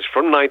album because it's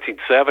from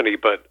 1970,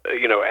 but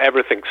you know,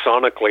 everything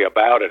sonically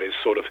about it is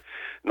sort of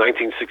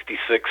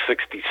 1966,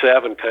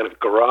 67 kind of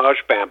garage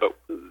band, but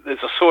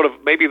there's a sort of,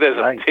 maybe there's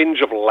a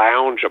tinge of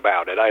lounge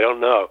about it. I don't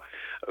know.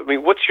 I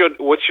mean, what's your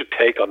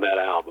take on that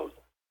album?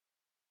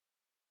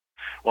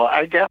 Well,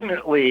 I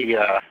definitely,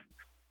 I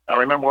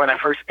remember when I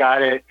first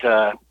got it,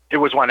 there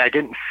was one, I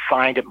didn't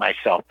find it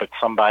myself, but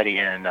somebody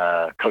in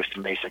Costa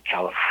Mesa,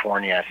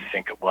 California, I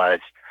think it was,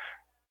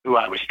 who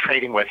I was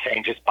trading with,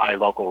 saying just buy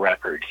local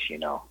records, you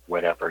know,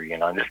 whatever, you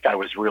know. And this guy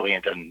was really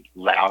into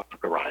loud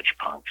garage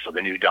punk, so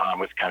the New Dawn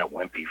was kind of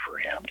wimpy for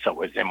him. So it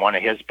was in one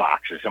of his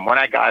boxes. And when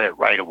I got it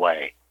right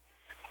away,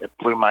 it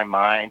blew my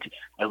mind.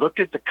 I looked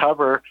at the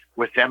cover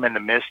with them in the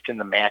mist and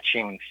the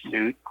matching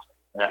suit,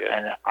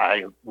 and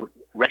I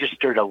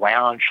registered a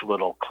lounge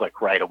little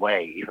click right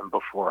away, even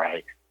before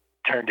I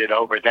turned it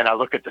over. Then I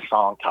look at the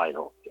song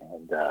title,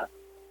 and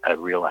I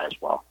realized,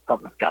 well,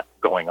 something's got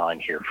going on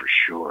here for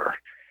sure.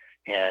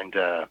 And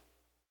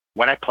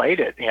when I played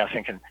it, you know,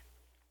 thinking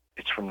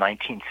it's from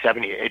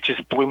 1970, it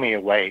just blew me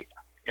away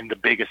in the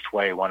biggest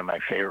way. One of my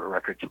favorite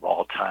records of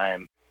all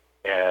time.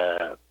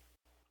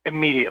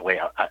 Immediately,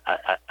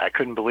 I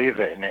couldn't believe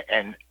it,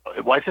 and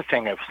it was a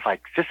thing. It was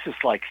like, this is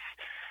like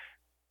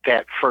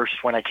that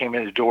first, when I came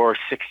in the door,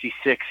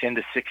 66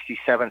 into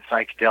 67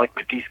 psychedelic,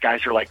 but these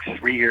guys are like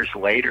 3 years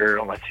later.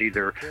 Let's see,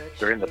 they're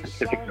in the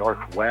Pacific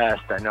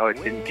Northwest. I know it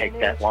didn't take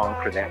that long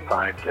for that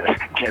vibe to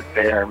get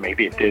there.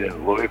 Maybe it did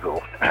in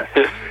Louisville.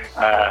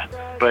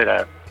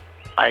 But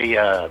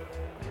I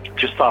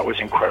just thought it was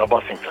incredible.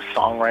 I think the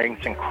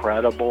songwriting's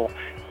incredible,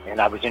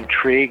 and I was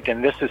intrigued,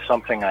 and this is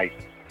something I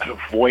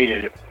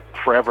avoided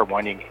forever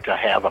wanting to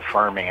have a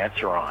firm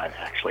answer on.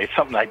 Actually, it's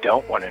something I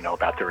don't want to know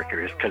about the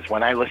record, because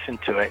when I listened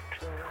to it,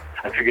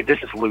 I figured this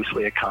is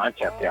loosely a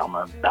concept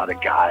album about a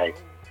guy.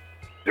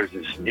 There's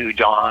this New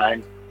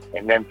Dawn,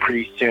 and then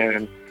pretty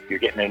soon you're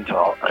getting into,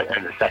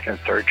 in the second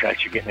and third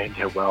tracks, you're getting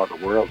into, well, the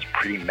world's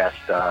pretty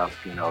messed up,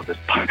 you know, this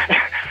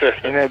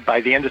and then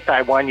by the end of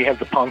side one, you have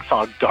the punk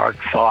song Dark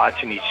Thoughts,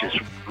 and he's just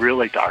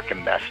really dark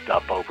and messed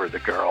up over the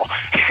girl.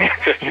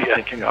 You're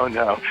thinking, oh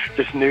no,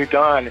 this New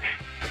Dawn.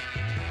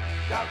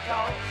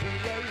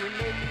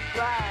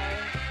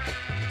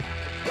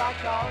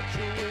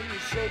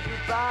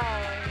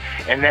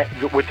 And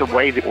that, with the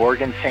way the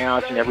organ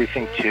sounds and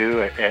everything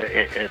too,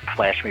 it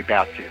flashed me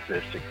back to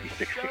the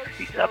 66,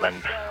 67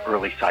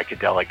 early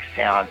psychedelic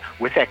sound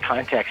with that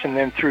context. And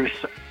then through,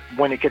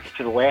 when it gets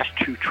to the last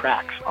two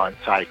tracks on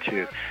side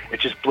two,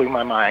 it just blew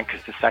my mind,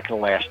 because the second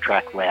to last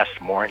track,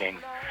 Last Morning,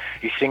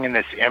 he's singing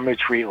this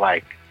imagery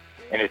like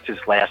and it's his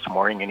last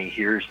morning, and he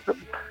hears the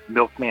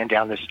milkman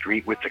down the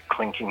street with the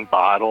clinking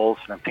bottles,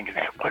 and I'm thinking,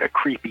 what a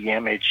creepy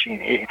image.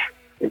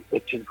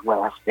 It's his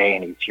last day,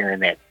 and he's hearing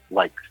that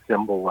like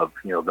symbol of,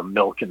 the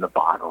milk in the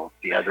bottle,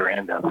 the other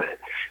end of it,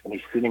 and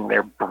he's sitting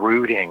there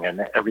brooding,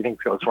 and everything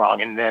goes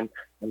wrong. And then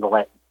in the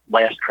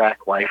last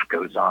track, Life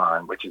Goes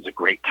On, which is a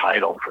great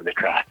title for the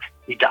track,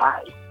 he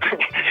dies.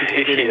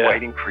 He's sitting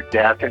waiting for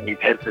death, and he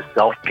has the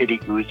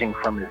self-pity oozing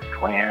from his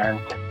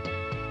glands.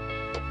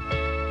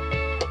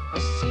 I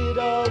sit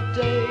all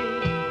day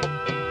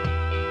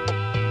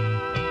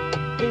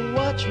and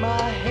watch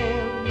my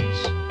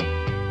hands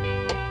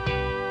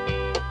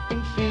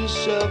and feel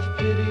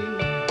self-pity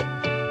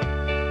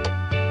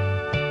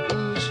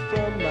ooze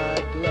from my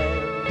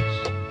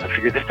glands. I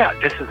figured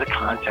this is a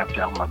concept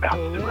album about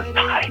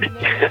suicide.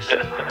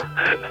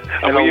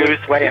 In a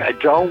loose way. I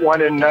don't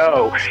want to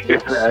know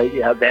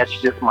if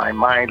that's just my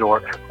mind,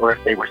 or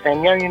if they were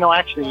saying,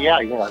 actually,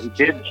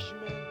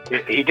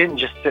 he didn't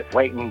just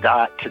wait and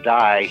to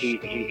die.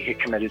 He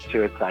committed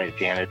suicide at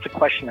the end. It's a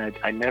question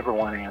I never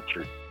want to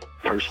answer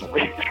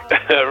personally.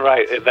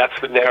 Right, that's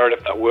the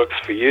narrative that works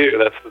for you.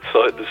 That's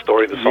the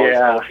story the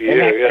song's for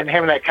you. And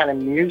having that kind of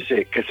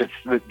music, because it's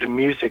the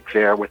music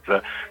there with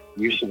the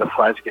use of the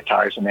fuzz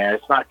guitars and that.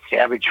 It's not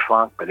savage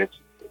funk, but it's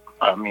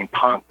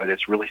punk, but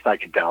it's really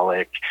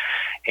psychedelic,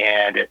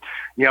 and it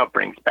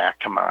brings back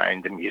to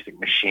mind the Music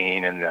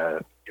Machine and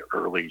the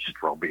early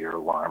Strobe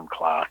alarm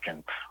clock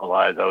and a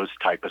lot of those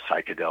type of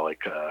psychedelic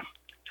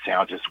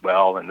sounds as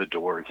well, and the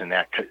Doors, and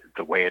that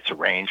the way it's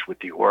arranged with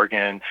the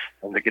organ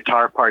and the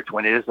guitar parts.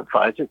 When it is a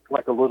fuzz, it's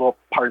like a little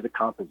part of the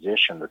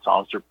composition. The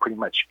songs are pretty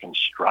much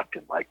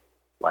constructed like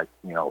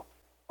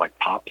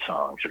pop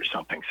songs or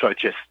something. So it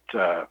just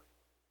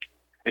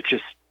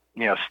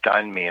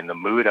stunned me, and the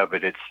mood of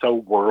it. It's so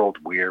world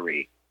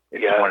weary.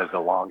 It's one of the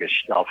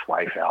longest shelf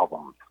life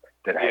albums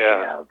that I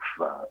have,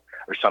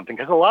 or something.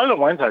 Because a lot of the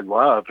ones I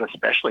love,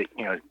 especially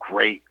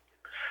great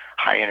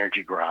high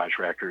energy garage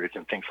records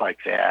and things like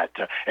that.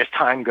 As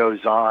time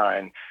goes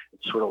on,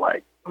 it's sort of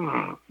like,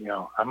 I'm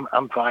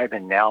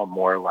vibing now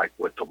more like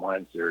with the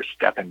ones that are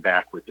stepping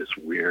back with this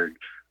weird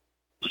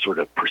sort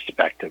of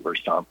perspective or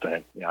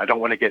something. I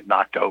don't want to get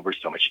knocked over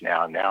so much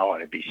now. Now I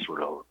want to be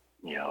sort of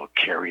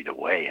carried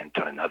away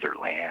into another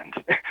land.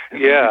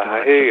 Yeah,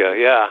 I hear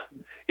you. Yeah.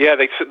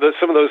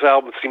 Some of those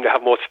albums seem to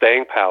have more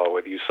staying power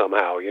with you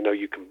somehow.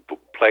 You can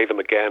play them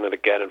again and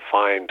again and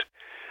find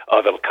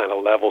other kind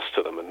of levels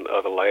to them and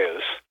other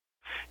layers.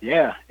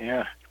 Yeah,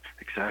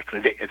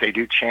 exactly. They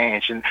do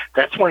change, and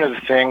that's one of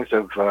the things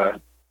of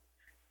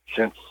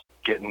since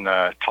getting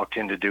talked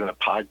into doing a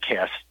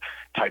podcast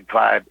type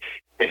vibe.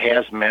 It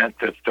has meant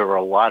that there are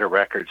a lot of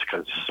records,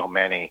 because there's so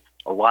many.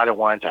 A lot of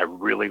ones I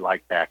really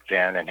liked back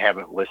then and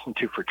haven't listened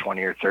to for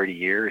 20 or 30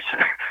 years.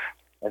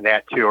 And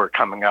that too are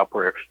coming up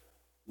where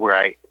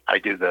I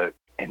do the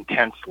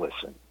intense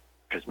listen,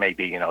 because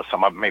maybe,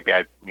 some of them, maybe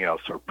I,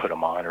 sort of put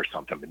them on or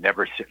something, but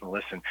never sit and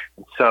listen.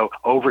 And so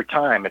over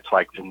time, it's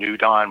like the New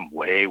Dawn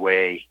way,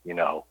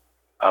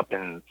 up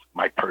in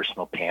my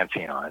personal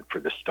pantheon for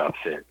the stuff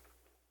that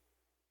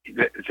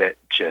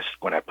just,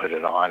 when I put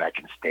it on, I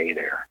can stay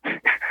there.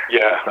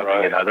 Yeah,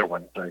 right. And other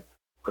ones, I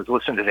was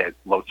listening to that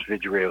Los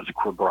Vidrios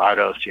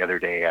Quebrados the other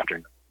day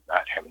after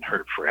not having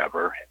heard it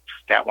forever.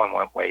 That one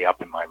went way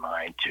up in my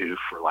mind too,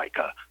 for like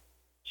a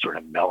sort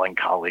of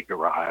melancholy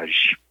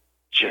garage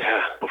just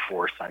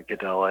before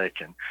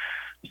psychedelic. And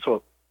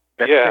so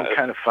that's been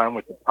kind of fun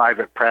with the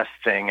private press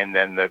thing, and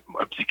then the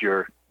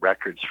obscure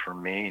records for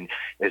me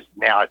is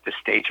now at the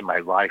stage of my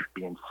life,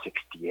 being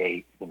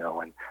 68,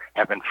 and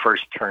having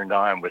first turned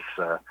on with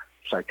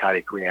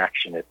Psychotic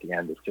Reaction at the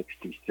end of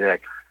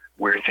 66,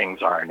 where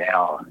things are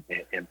now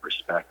in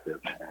perspective.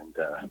 And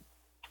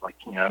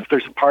if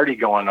there's a party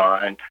going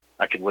on,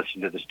 I could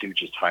listen to the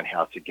Stooges'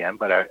 Funhouse again,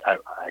 but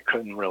I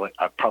couldn't really,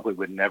 I probably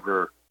would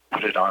never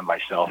put it on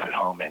myself at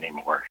home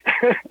anymore,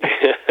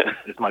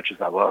 as much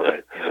as I love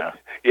it.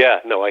 Yeah,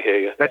 no, I hear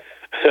you.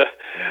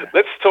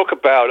 Let's talk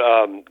about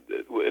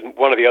in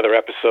one of the other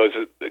episodes,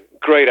 a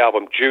great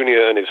album,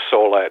 Junior and His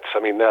Soulettes.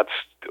 I mean, this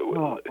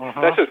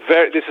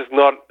is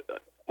not.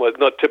 Well, it's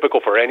not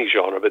typical for any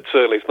genre, but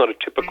certainly it's not a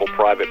typical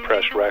private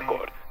press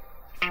record.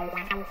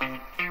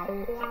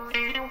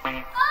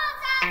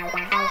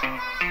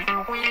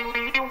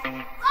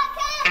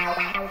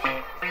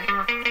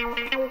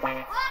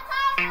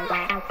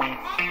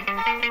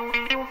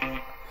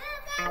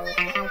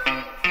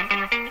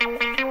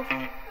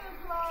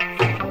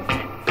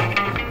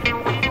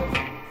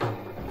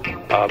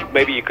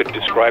 Maybe you could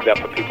describe that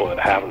for people that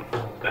haven't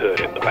heard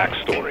it, the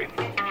backstory.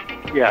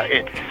 Yeah,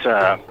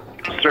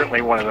 it's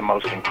certainly one of the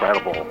most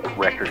incredible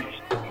records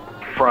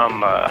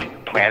from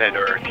planet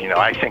Earth.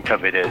 I think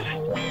of it as,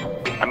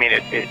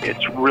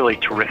 it's really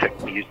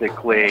terrific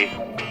musically,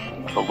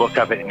 the look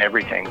of it and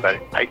everything, but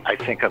I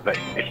think of it,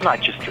 it's not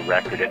just a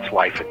record, it's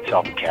life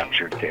itself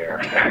captured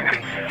there.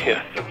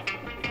 Yeah.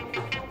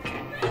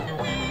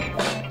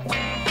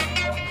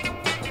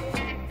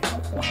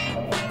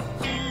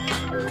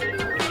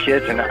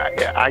 kids, and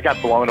I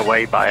got blown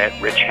away by it.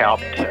 Rich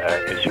helped,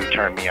 is who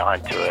turned me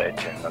on to it,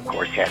 and of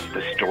course has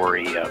the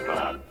story of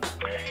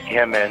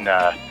him and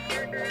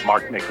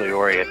Mark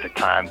Migliore at the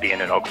time being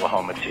in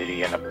Oklahoma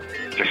City, and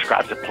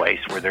describes a place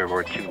where there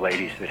were two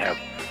ladies that have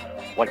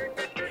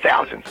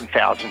thousands and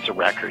thousands of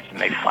records, and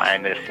they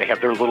find this. They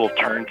have their little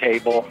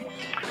turntable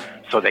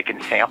so they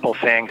can sample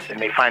things, and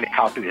they find a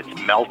copy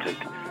that's melted,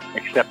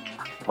 except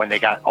when they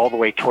got all the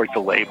way towards the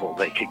label,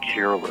 they could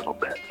cure a little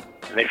bit.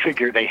 And they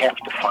figure they have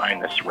to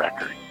find this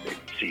record. They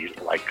see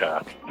like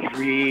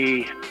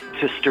 3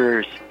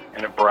 sisters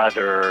and a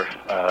brother,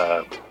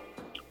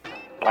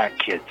 black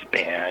kids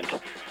band,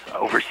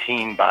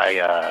 overseen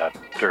by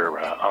their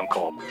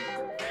uncle.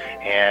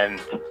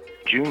 And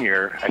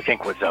Junior, I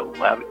think, was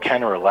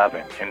 10 or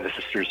 11, and the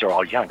sisters are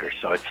all younger.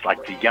 So it's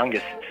like the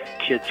youngest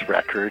kid's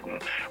record.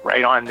 And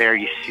right on there,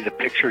 you see the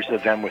pictures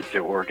of them with the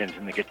organs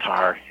and the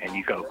guitar, and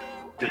you go,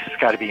 this has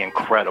got to be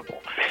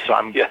incredible. So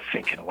I'm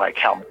thinking like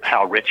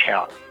how Rich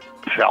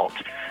felt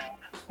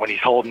when he's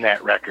holding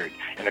that record.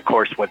 And of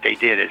course, what they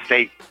did is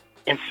they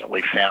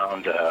instantly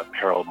found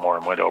Harold Moore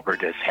and went over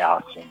to his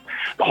house. And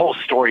the whole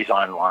story's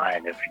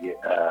online. If you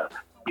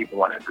people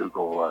want to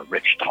Google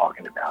Rich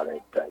talking about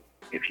it,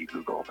 if you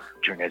Google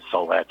Junior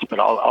Solettes. But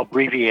I'll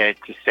abbreviate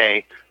it to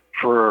say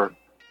for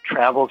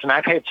travels, and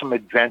I've had some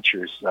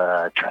adventures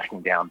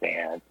tracking down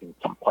bands in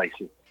some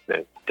places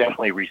that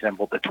definitely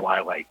resemble the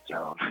Twilight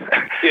Zone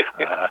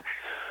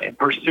in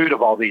pursuit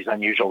of all these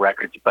unusual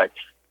records. But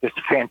this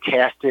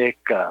fantastic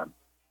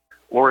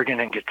organ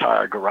and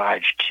guitar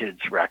garage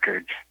kids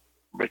record,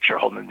 Richard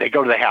Holden, they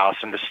go to the house,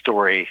 and the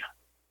story,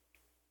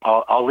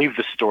 I'll leave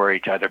the story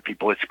to other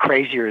people. It's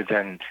crazier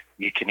than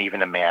you can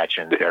even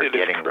imagine. They're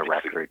getting the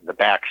record, the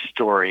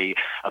backstory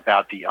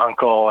about the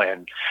uncle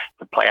and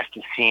the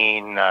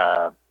plasticine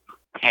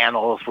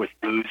panels with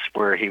booths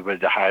where he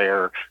would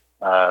hire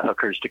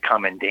hookers to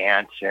come and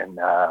dance, and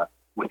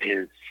with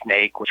his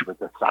snake, which was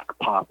a sock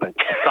puppet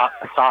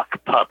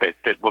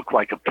that looked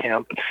like a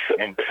pimp,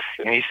 and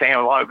he's saying,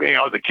 well,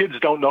 the kids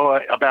don't know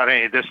about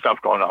any of this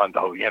stuff going on,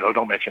 though.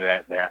 Don't mention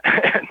that.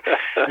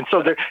 And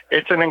so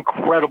it's an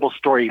incredible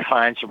story. He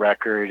finds the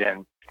record,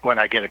 and when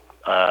I get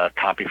a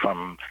copy from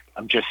him,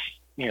 I'm just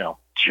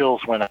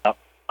chills went up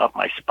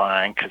my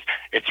spine because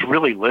it's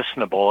really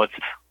listenable. It's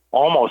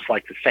almost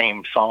like the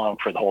same song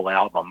for the whole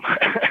album,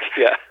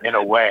 in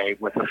a way,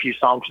 with a few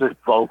songs with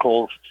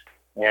vocals.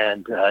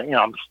 And,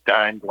 I'm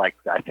stunned. Like,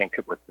 I think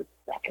it was the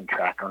second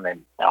track on the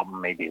album,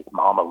 maybe it's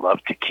Mama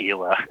Loved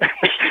Tequila.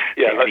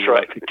 Yeah, that's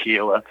right.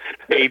 Tequila.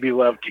 Baby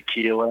Loved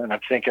Tequila. And I'm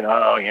thinking,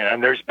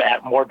 and there's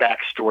more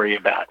backstory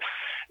about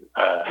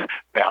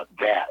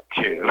that,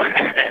 too.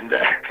 And,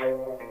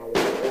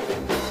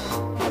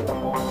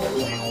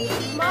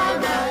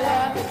 Mama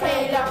loved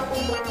tequila.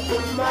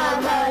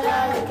 Mama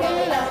loved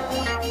tequila.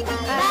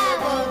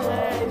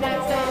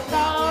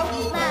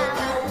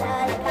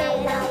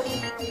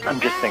 I'm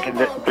just thinking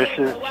that this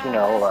is,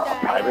 a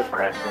private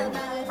pressing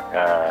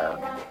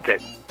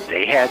that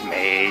they had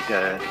made.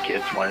 The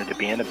kids wanted to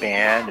be in a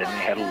band, and they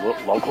had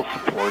a local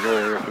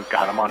supporter who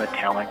got them on a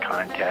talent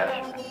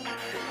contest.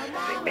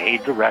 They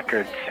made the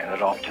record, sent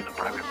it off to the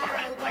private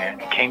press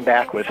plant, and came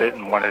back with it.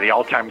 And one of the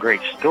all-time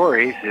great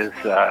stories is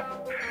that,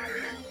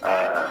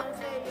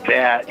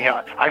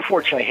 I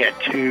fortunately had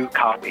 2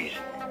 copies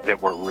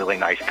that were really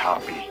nice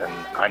copies, and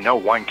I know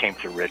one came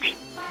to Rich.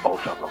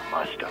 Both of them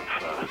must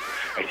have,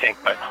 I think,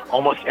 but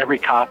almost every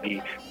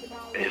copy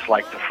is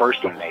like the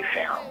first one they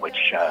found,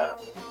 which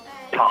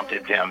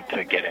prompted them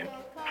to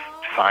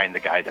find the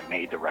guy that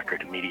made the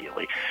record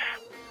immediately.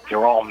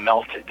 They're all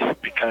melted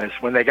because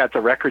when they got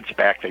the records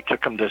back, they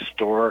took them to a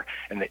store,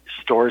 and the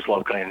stores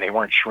locally, and they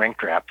weren't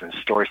shrink wrapped, and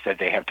the store said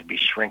they have to be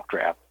shrink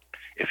wrapped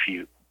if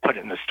you put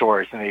it in the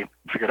stores. And they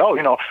figured,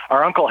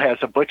 our uncle has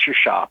a butcher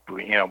shop,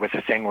 with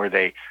a thing where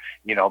they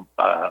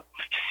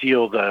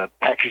seal the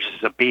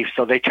packages of beef.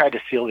 So they tried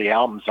to seal the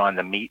albums on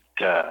the meat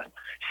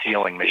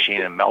sealing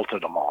machine and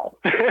melted them all.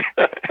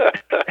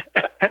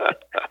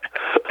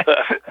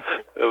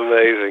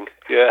 Amazing.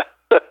 Yeah.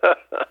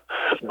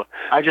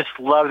 I just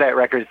love that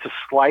record. It's a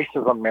slice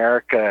of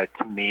America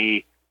to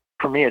me.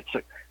 For me, it's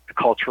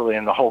culturally,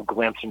 and the whole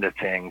glimpse into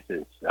things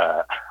is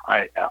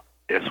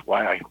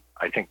why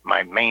I think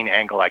my main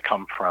angle I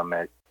come from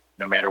it,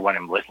 no matter what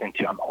I'm listening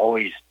to, I'm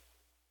always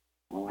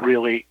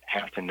really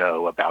have to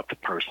know about the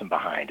person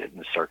behind it and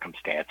the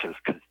circumstances,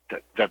 because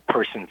that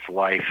person's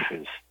life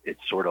it's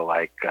sort of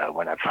like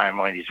when I find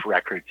one of these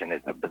records and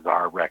it's a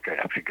bizarre record,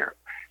 I figure,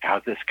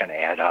 how's this going to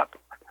add up?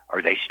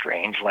 Are they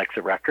strange like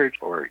the record,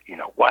 or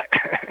what?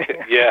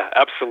 Yeah,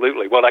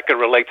 absolutely. Well, I can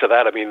relate to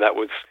that. I mean, that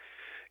was,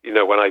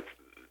 when I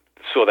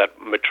saw that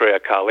Maitreya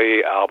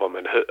Kali album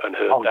and heard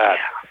that,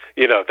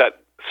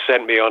 that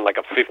sent me on like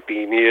a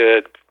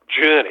 15-year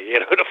journey,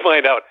 to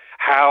find out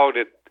how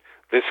did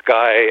this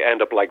guy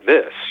end up like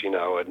this, and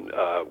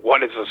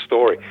what is the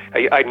story?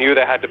 I knew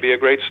there had to be a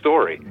great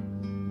story.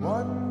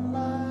 One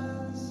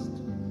last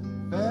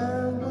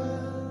farewell,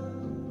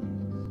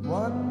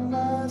 one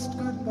last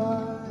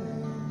goodbye.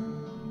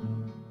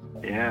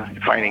 Yeah,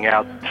 finding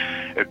out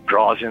it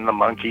draws in the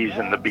Monkees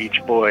and the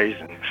Beach Boys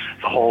and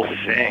the whole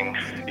thing.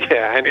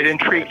 Yeah, and it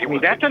intrigues me.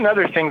 That's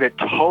another thing that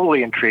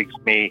totally intrigues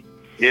me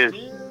is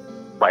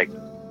like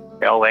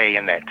L.A.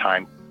 in that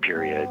time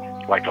period.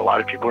 Like a lot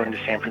of people are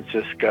into San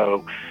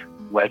Francisco,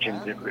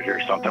 Legends or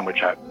something,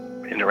 which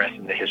I'm interested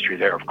in the history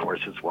there, of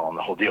course, as well, and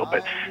the whole deal.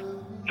 But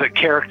the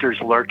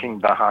characters lurking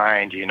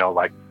behind, you know,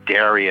 like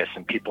Darius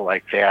and people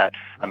like that.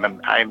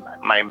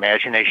 My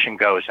imagination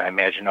goes. I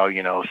imagine,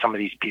 some of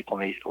these people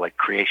need like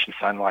Creation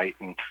Sunlight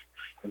and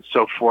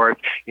so forth.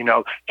 You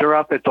know, they're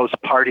up at those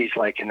parties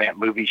like in that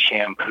movie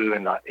Shampoo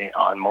and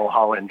on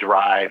Mulholland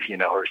Drive,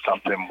 or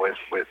something with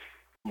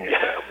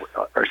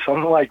or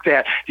something like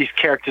that. These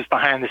characters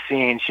behind the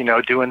scenes,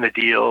 doing the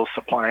deals,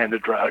 supplying the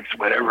drugs,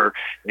 whatever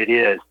it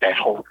is. That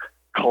whole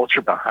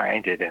culture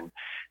behind it, and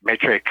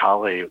Maitre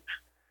Kali,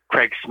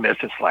 Craig Smith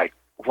is like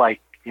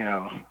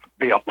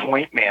be a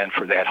point man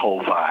for that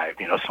whole vibe.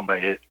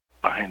 Somebody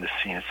behind the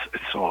scenes.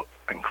 It's so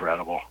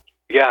incredible.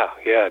 Yeah.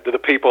 The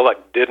people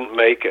that didn't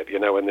make it,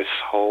 in this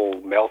whole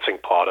melting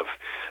pot of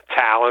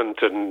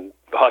talent and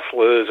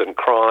hustlers and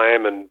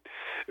crime and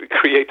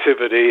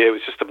creativity. It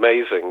was just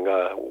amazing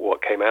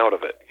what came out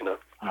of it.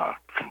 Oh,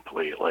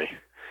 completely.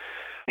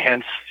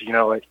 Hence,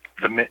 the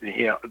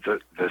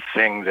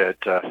thing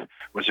that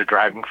was a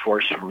driving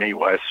force for me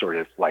was sort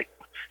of like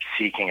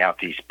seeking out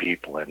these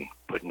people and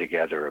putting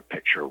together a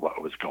picture of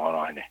what was going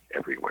on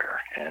everywhere,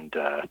 and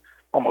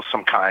almost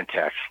some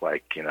context,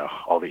 like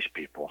all these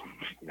people.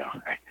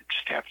 I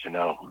just have to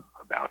know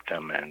about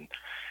them, and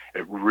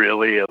it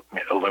really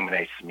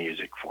illuminates the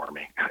music for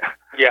me.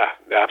 Yeah,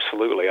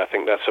 absolutely. I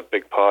think that's a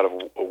big part of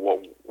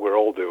what we're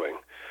all doing.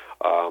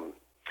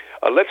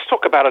 Let's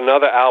talk about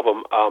another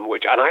album,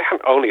 and I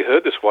haven't only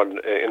heard this one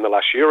in the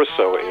last year or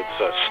so.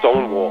 It's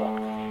Stonewall,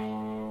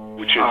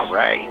 which is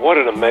what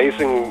an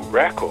amazing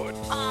record.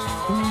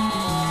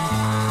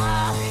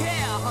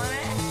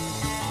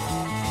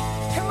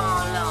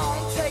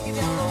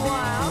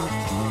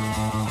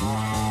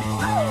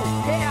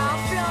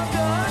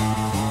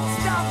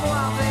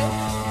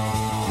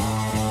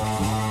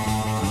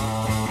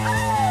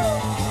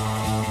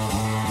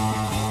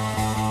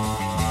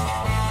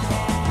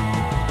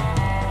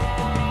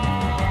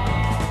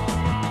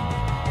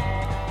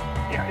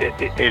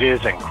 It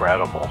is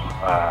incredible.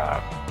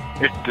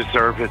 It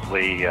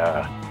deservedly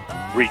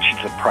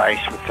reached the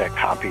price with that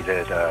copy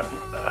that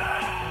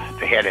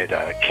they had at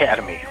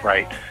Academy,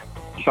 right?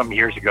 Some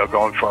years ago,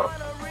 going for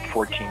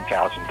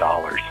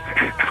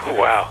 $14,000.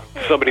 Wow.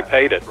 Somebody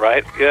paid it,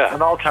 right? Yeah.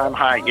 An all-time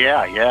high.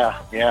 Yeah.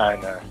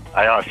 And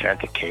I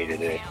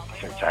authenticated it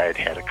since I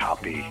had a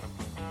copy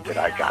that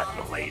I got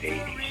in the late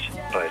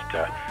 80s. But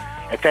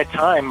at that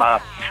time,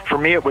 for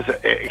me,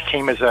 it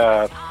came as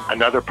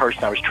another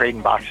person. I was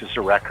trading boxes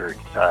of records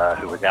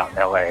who was out in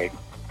L.A.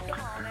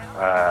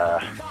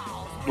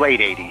 Late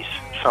 80s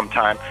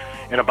sometime,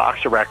 in a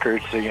box of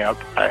records.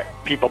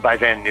 People by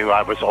then knew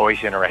I was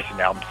always interested in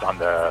albums on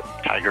the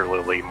Tiger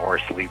Lily,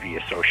 Morris Levy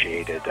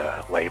associated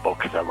label,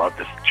 because I loved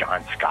this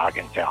John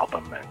Scoggins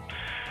album,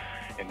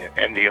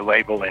 and the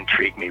label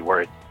intrigued me,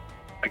 where it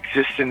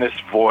exists in this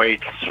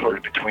void sort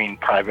of between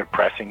private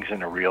pressings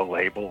and a real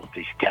label,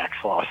 these tax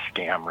law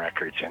scam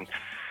records. And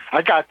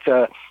I got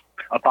a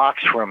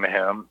box from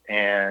him,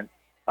 and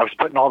I was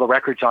putting all the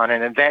records on it.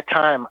 And at that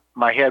time,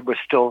 my head was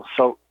still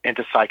so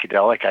into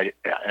psychedelic,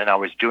 and I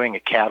was doing a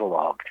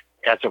catalog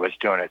as I was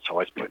doing it. So I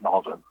was putting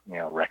all the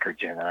records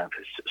in, and I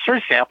was sort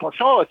of sampling.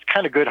 So it's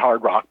kind of good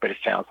hard rock, but it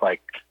sounds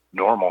like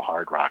normal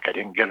hard rock. I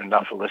didn't get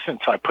enough to listen,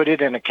 so I put it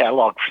in a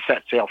catalog for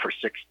set sale for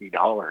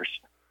 $60.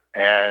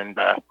 And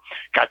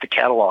got the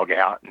catalog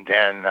out, and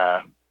then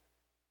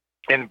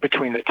in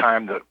between the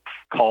time the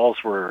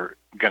calls were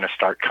going to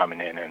start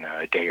coming in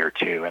a day or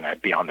two, and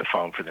I'd be on the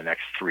phone for the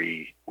next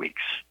 3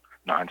 weeks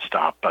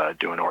nonstop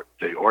doing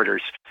the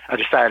orders, I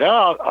decided,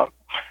 I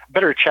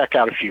better check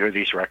out a few of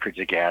these records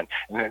again.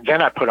 And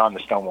then I put on the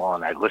Stonewall,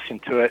 and I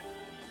listened to it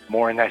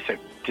more, and I said,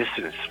 this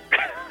is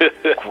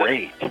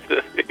great.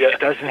 It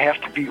doesn't have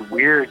to be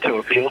weird to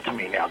appeal to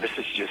me now. This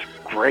is just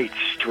great,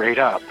 straight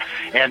up.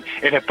 And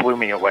it blew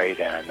me away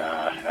then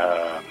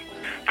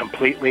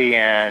completely,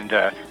 and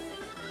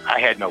I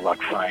had no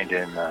luck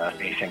finding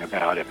anything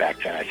about it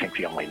back then. I think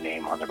the only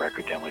name on the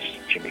record then was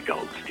Jimmy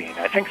Goldstein.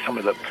 I think some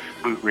of the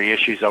boot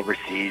reissues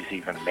overseas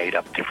even made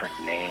up different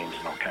names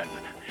and all kinds of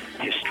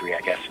history,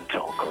 I guess,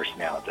 until, of course,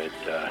 now that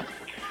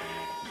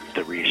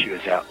the reissue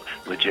is out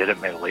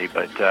legitimately.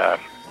 But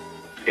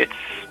it's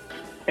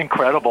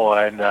incredible,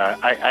 and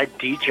I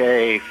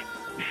DJ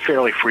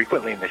fairly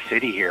frequently in the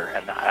city here,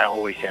 and I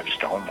always have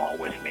Stonewall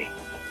with me.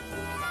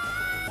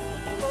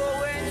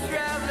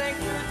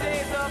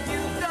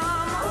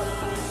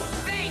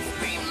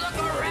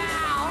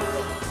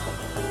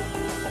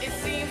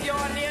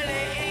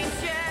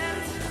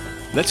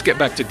 Let's get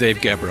back to Dave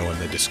Gebroe and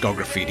the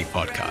Discograffiti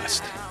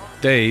podcast.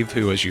 Dave,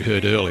 who, as you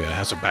heard earlier,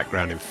 has a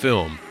background in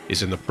film,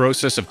 is in the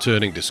process of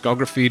turning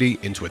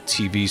Discograffiti into a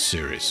TV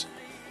series.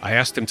 I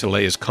asked him to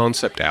lay his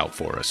concept out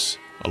for us,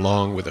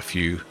 along with a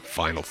few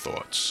final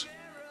thoughts.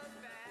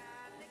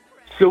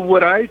 So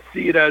what I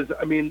see it as,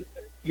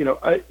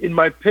 in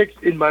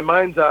my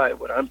mind's eye,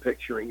 what I'm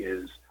picturing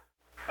is,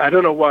 I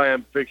don't know why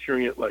I'm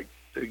picturing it like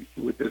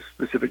with this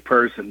specific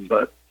person,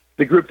 but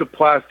the group The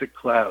Plastic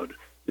Cloud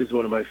is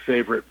one of my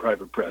favorite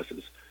private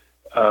presses.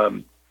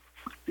 I'm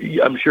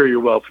sure you're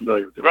well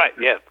familiar with it. Right,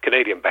 yeah,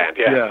 Canadian band,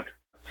 yeah. Yeah.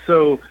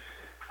 So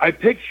I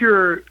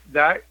picture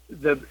that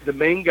the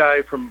main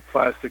guy from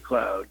Plastic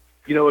Cloud,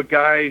 a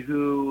guy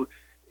who,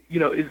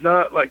 is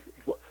not like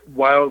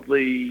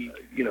wildly,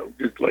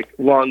 just like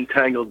long,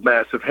 tangled,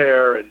 massive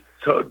hair and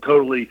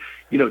totally,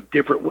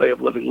 different way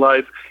of living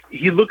life.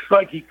 He looks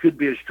like he could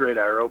be a straight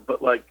arrow,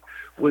 but like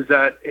was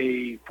at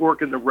a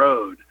fork in the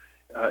road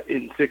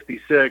in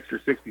 66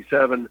 or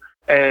 67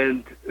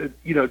 and,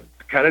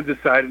 kind of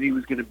decided he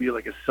was going to be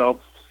like a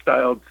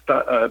self-styled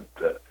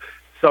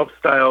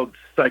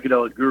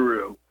psychedelic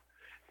guru.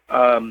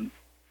 And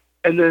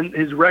then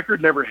his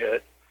record never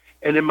hit.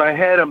 And in my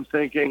head, I'm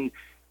thinking,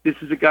 this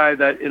is a guy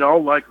that in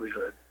all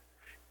likelihood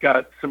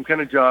got some kind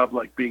of job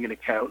like being an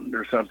accountant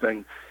or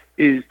something,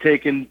 is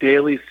taking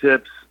daily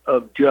sips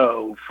of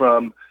Joe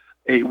from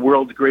a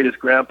world's greatest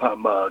grandpa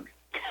mug.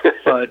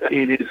 But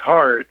in his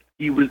heart,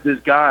 he was this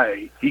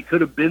guy. He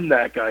could have been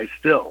that guy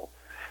still.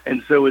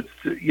 And so it's,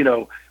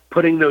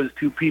 putting those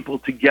two people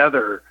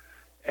together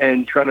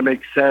and trying to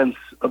make sense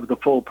of the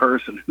full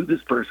person, who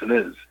this person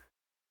is.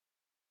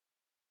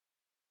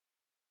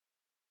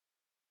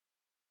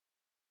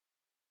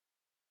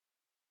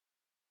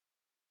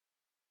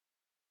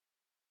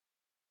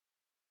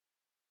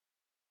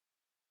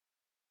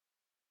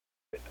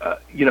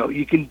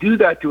 You can do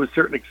that to a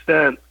certain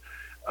extent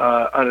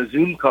on a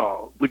Zoom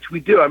call, which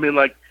we do. I mean,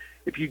 like,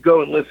 if you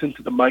go and listen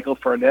to the Michael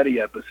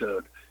Farnetti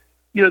episode,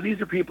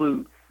 these are people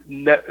who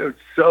are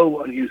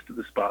so unused to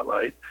the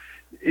spotlight.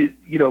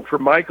 For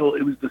Michael,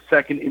 it was the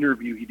second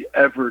interview he'd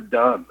ever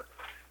done.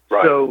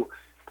 Right. So,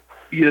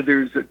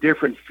 there's a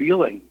different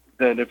feeling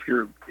than if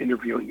you're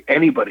interviewing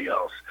anybody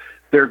else.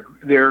 They're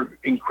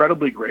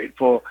incredibly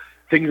grateful.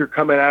 Things are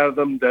coming out of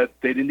them that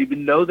they didn't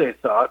even know they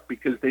thought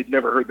because they'd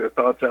never heard their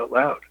thoughts out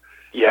loud.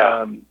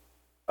 Yeah.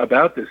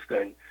 About this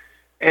thing.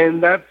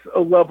 And that's a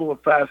level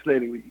of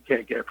fascinating that you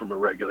can't get from a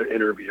regular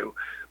interview.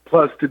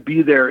 Plus, to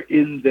be there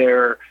in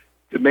their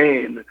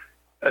domain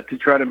to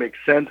try to make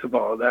sense of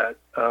all of that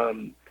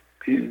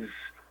is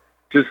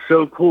just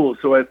so cool.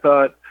 So I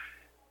thought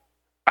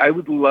I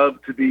would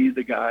love to be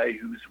the guy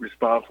who's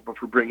responsible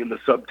for bringing the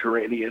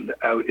subterranean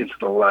out into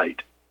the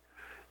light.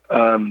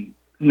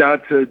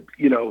 Not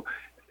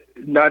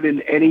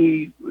in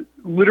any,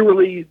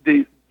 literally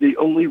the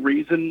only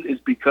reason is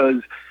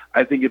because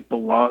I think it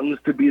belongs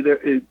to be there.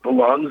 It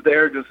belongs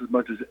there just as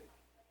much as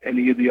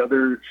any of the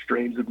other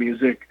strains of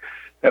music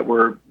that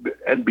were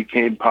and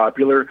became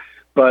popular.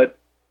 But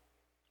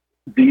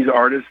these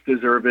artists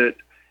deserve it.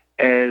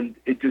 And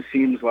it just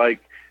seems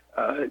like,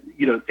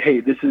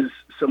 hey, this is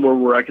somewhere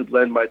where I could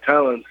lend my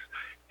talents.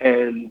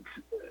 And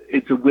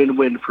it's a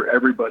win-win for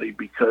everybody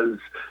because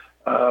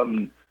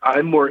I'm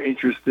more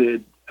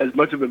interested, as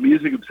much of a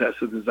music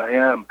obsessive as I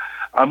am,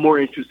 I'm more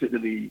interested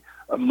in the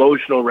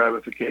emotional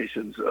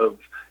ramifications of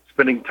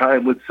spending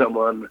time with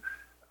someone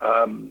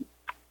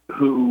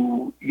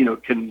who,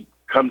 can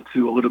come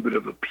to a little bit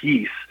of a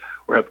peace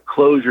or have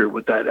closure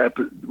with that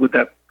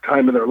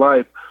time in their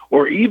life,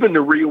 or even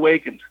to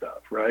reawaken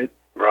stuff, right?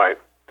 Right.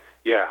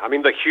 Yeah. I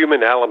mean, the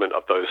human element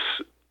of those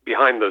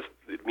behind the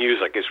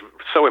music is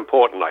so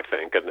important, I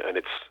think, and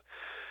it's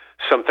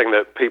something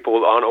that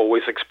people aren't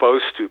always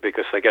exposed to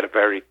because they get a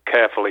very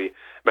carefully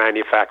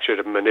manufactured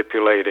and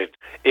manipulated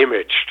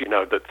image,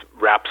 that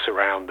wraps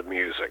around the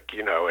music,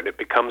 and it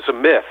becomes a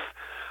myth.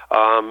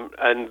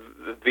 And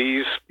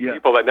these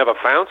people that never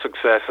found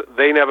success,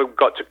 they never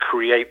got to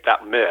create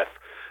that myth.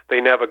 They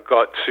never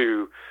got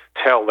to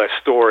tell their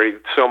story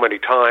so many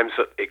times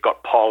that it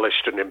got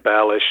polished and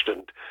embellished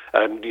and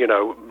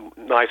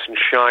nice and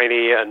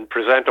shiny and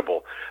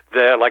presentable.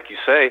 They're, like you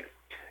say,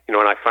 and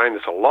I find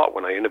this a lot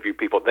when I interview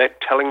people, they're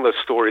telling those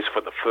stories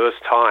for the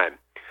first time,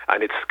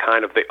 and it's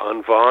kind of the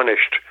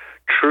unvarnished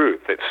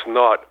truth. It's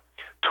not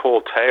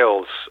tall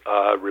tales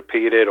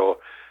repeated or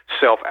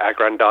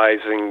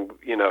self-aggrandizing,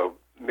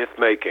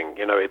 myth-making.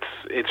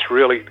 It's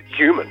really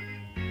human.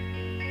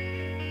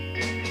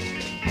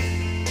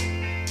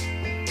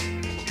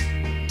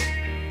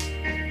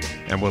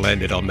 And we'll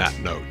end it on that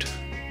note.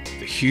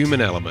 The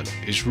human element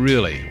is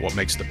really what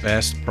makes the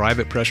best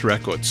private press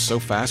records so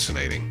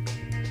fascinating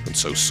and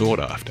so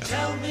sought after.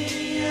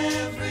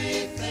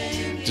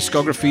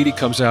 Discograffiti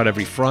comes out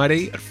every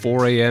Friday at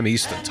 4 a.m.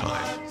 Eastern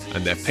Time,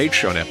 and their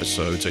Patreon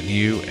episodes are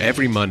new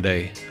every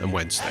Monday and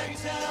Wednesday.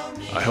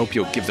 I hope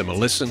you'll give them a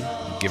listen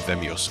and give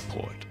them your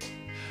support.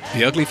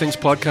 The Ugly Things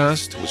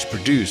podcast was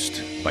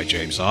produced by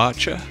James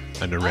Archer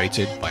and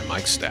narrated by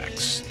Mike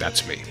Stacks.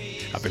 That's me.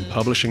 I've been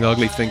publishing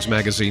Ugly Things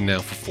magazine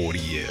now for 40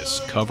 years,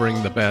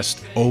 covering the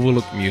best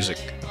overlooked music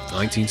of the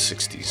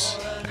 1960s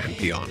and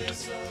beyond.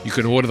 You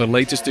can order the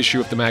latest issue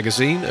of the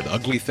magazine at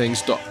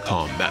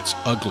uglythings.com. That's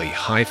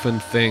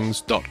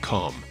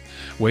ugly-things.com,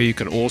 where you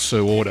can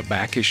also order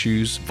back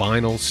issues,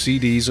 vinyl,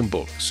 CDs, and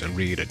books, and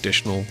read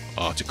additional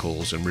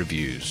articles and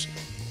reviews.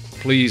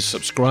 Please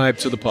subscribe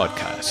to the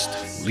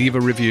podcast, leave a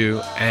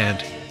review,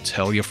 and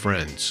tell your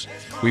friends.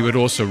 We would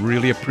also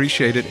really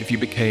appreciate it if you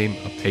became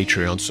a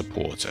Patreon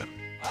supporter.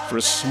 For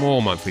a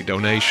small monthly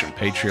donation,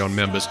 Patreon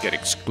members get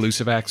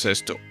exclusive access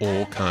to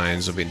all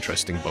kinds of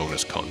interesting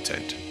bonus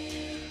content.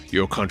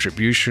 Your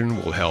contribution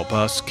will help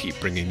us keep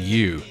bringing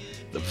you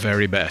the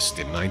very best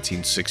in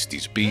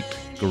 1960s beat,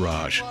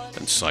 garage,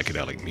 and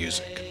psychedelic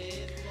music.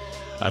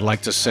 I'd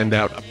like to send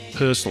out a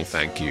personal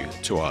thank you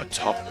to our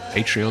top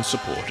Patreon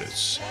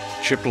supporters,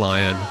 Chip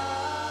Lyon,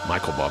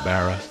 Michael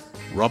Barbera,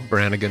 Rob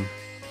Brannigan,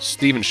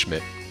 Stephen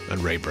Schmidt,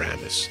 and Ray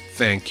Brandis.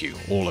 Thank you,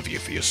 all of you,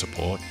 for your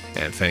support,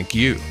 and thank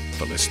you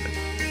for listening.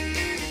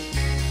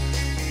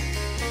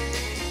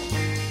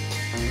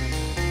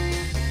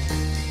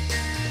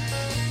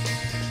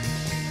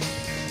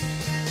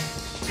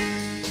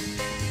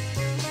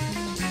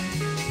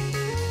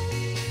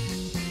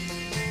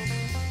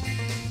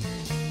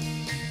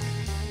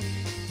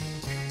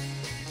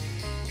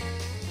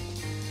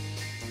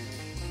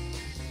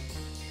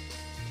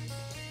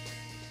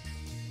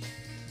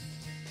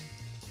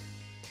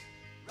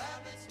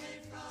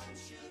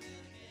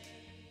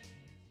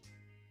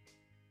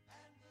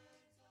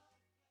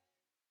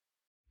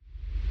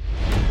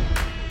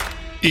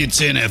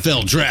 It's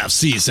NFL draft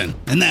season,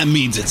 and that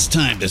means it's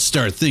time to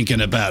start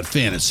thinking about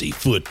fantasy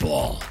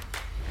football.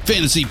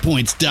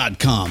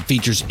 FantasyPoints.com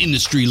features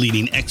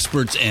industry-leading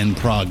experts and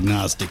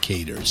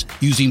prognosticators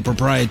using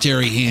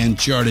proprietary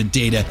hand-charted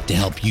data to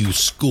help you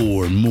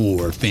score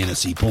more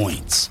fantasy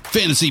points.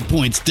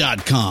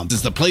 FantasyPoints.com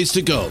is the place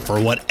to go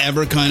for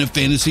whatever kind of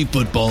fantasy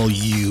football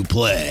you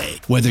play.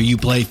 Whether you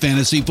play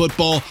fantasy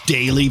football,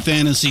 daily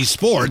fantasy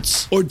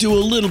sports, or do a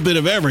little bit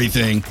of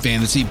everything,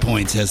 Fantasy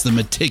Points has the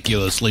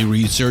meticulously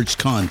researched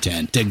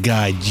content to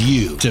guide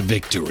you to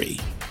victory.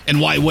 And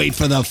why wait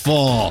for the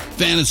fall?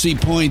 Fantasy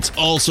Points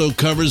also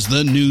covers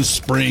the new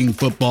spring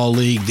football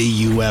league,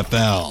 the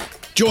UFL.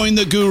 Join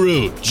the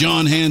guru,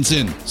 John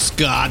Hansen,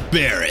 Scott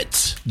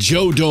Barrett,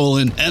 Joe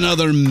Dolan, and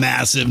other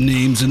massive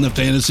names in the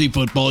fantasy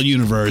football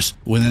universe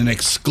with an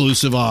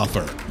exclusive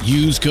offer.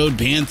 Use code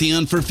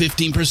Pantheon for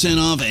 15%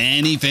 off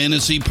any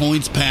Fantasy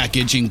Points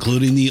package,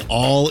 including the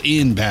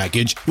all-in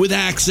package, with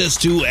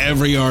access to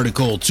every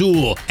article,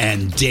 tool,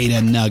 and data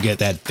nugget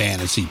that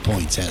Fantasy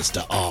Points has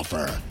to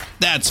offer.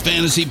 That's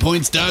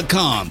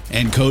FantasyPoints.com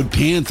and code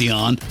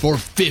Pantheon for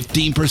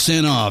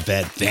 15% off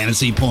at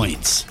Fantasy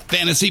Points.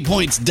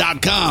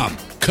 FantasyPoints.com,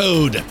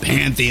 code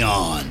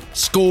Pantheon.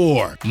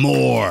 Score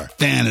more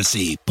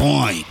fantasy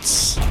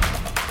points.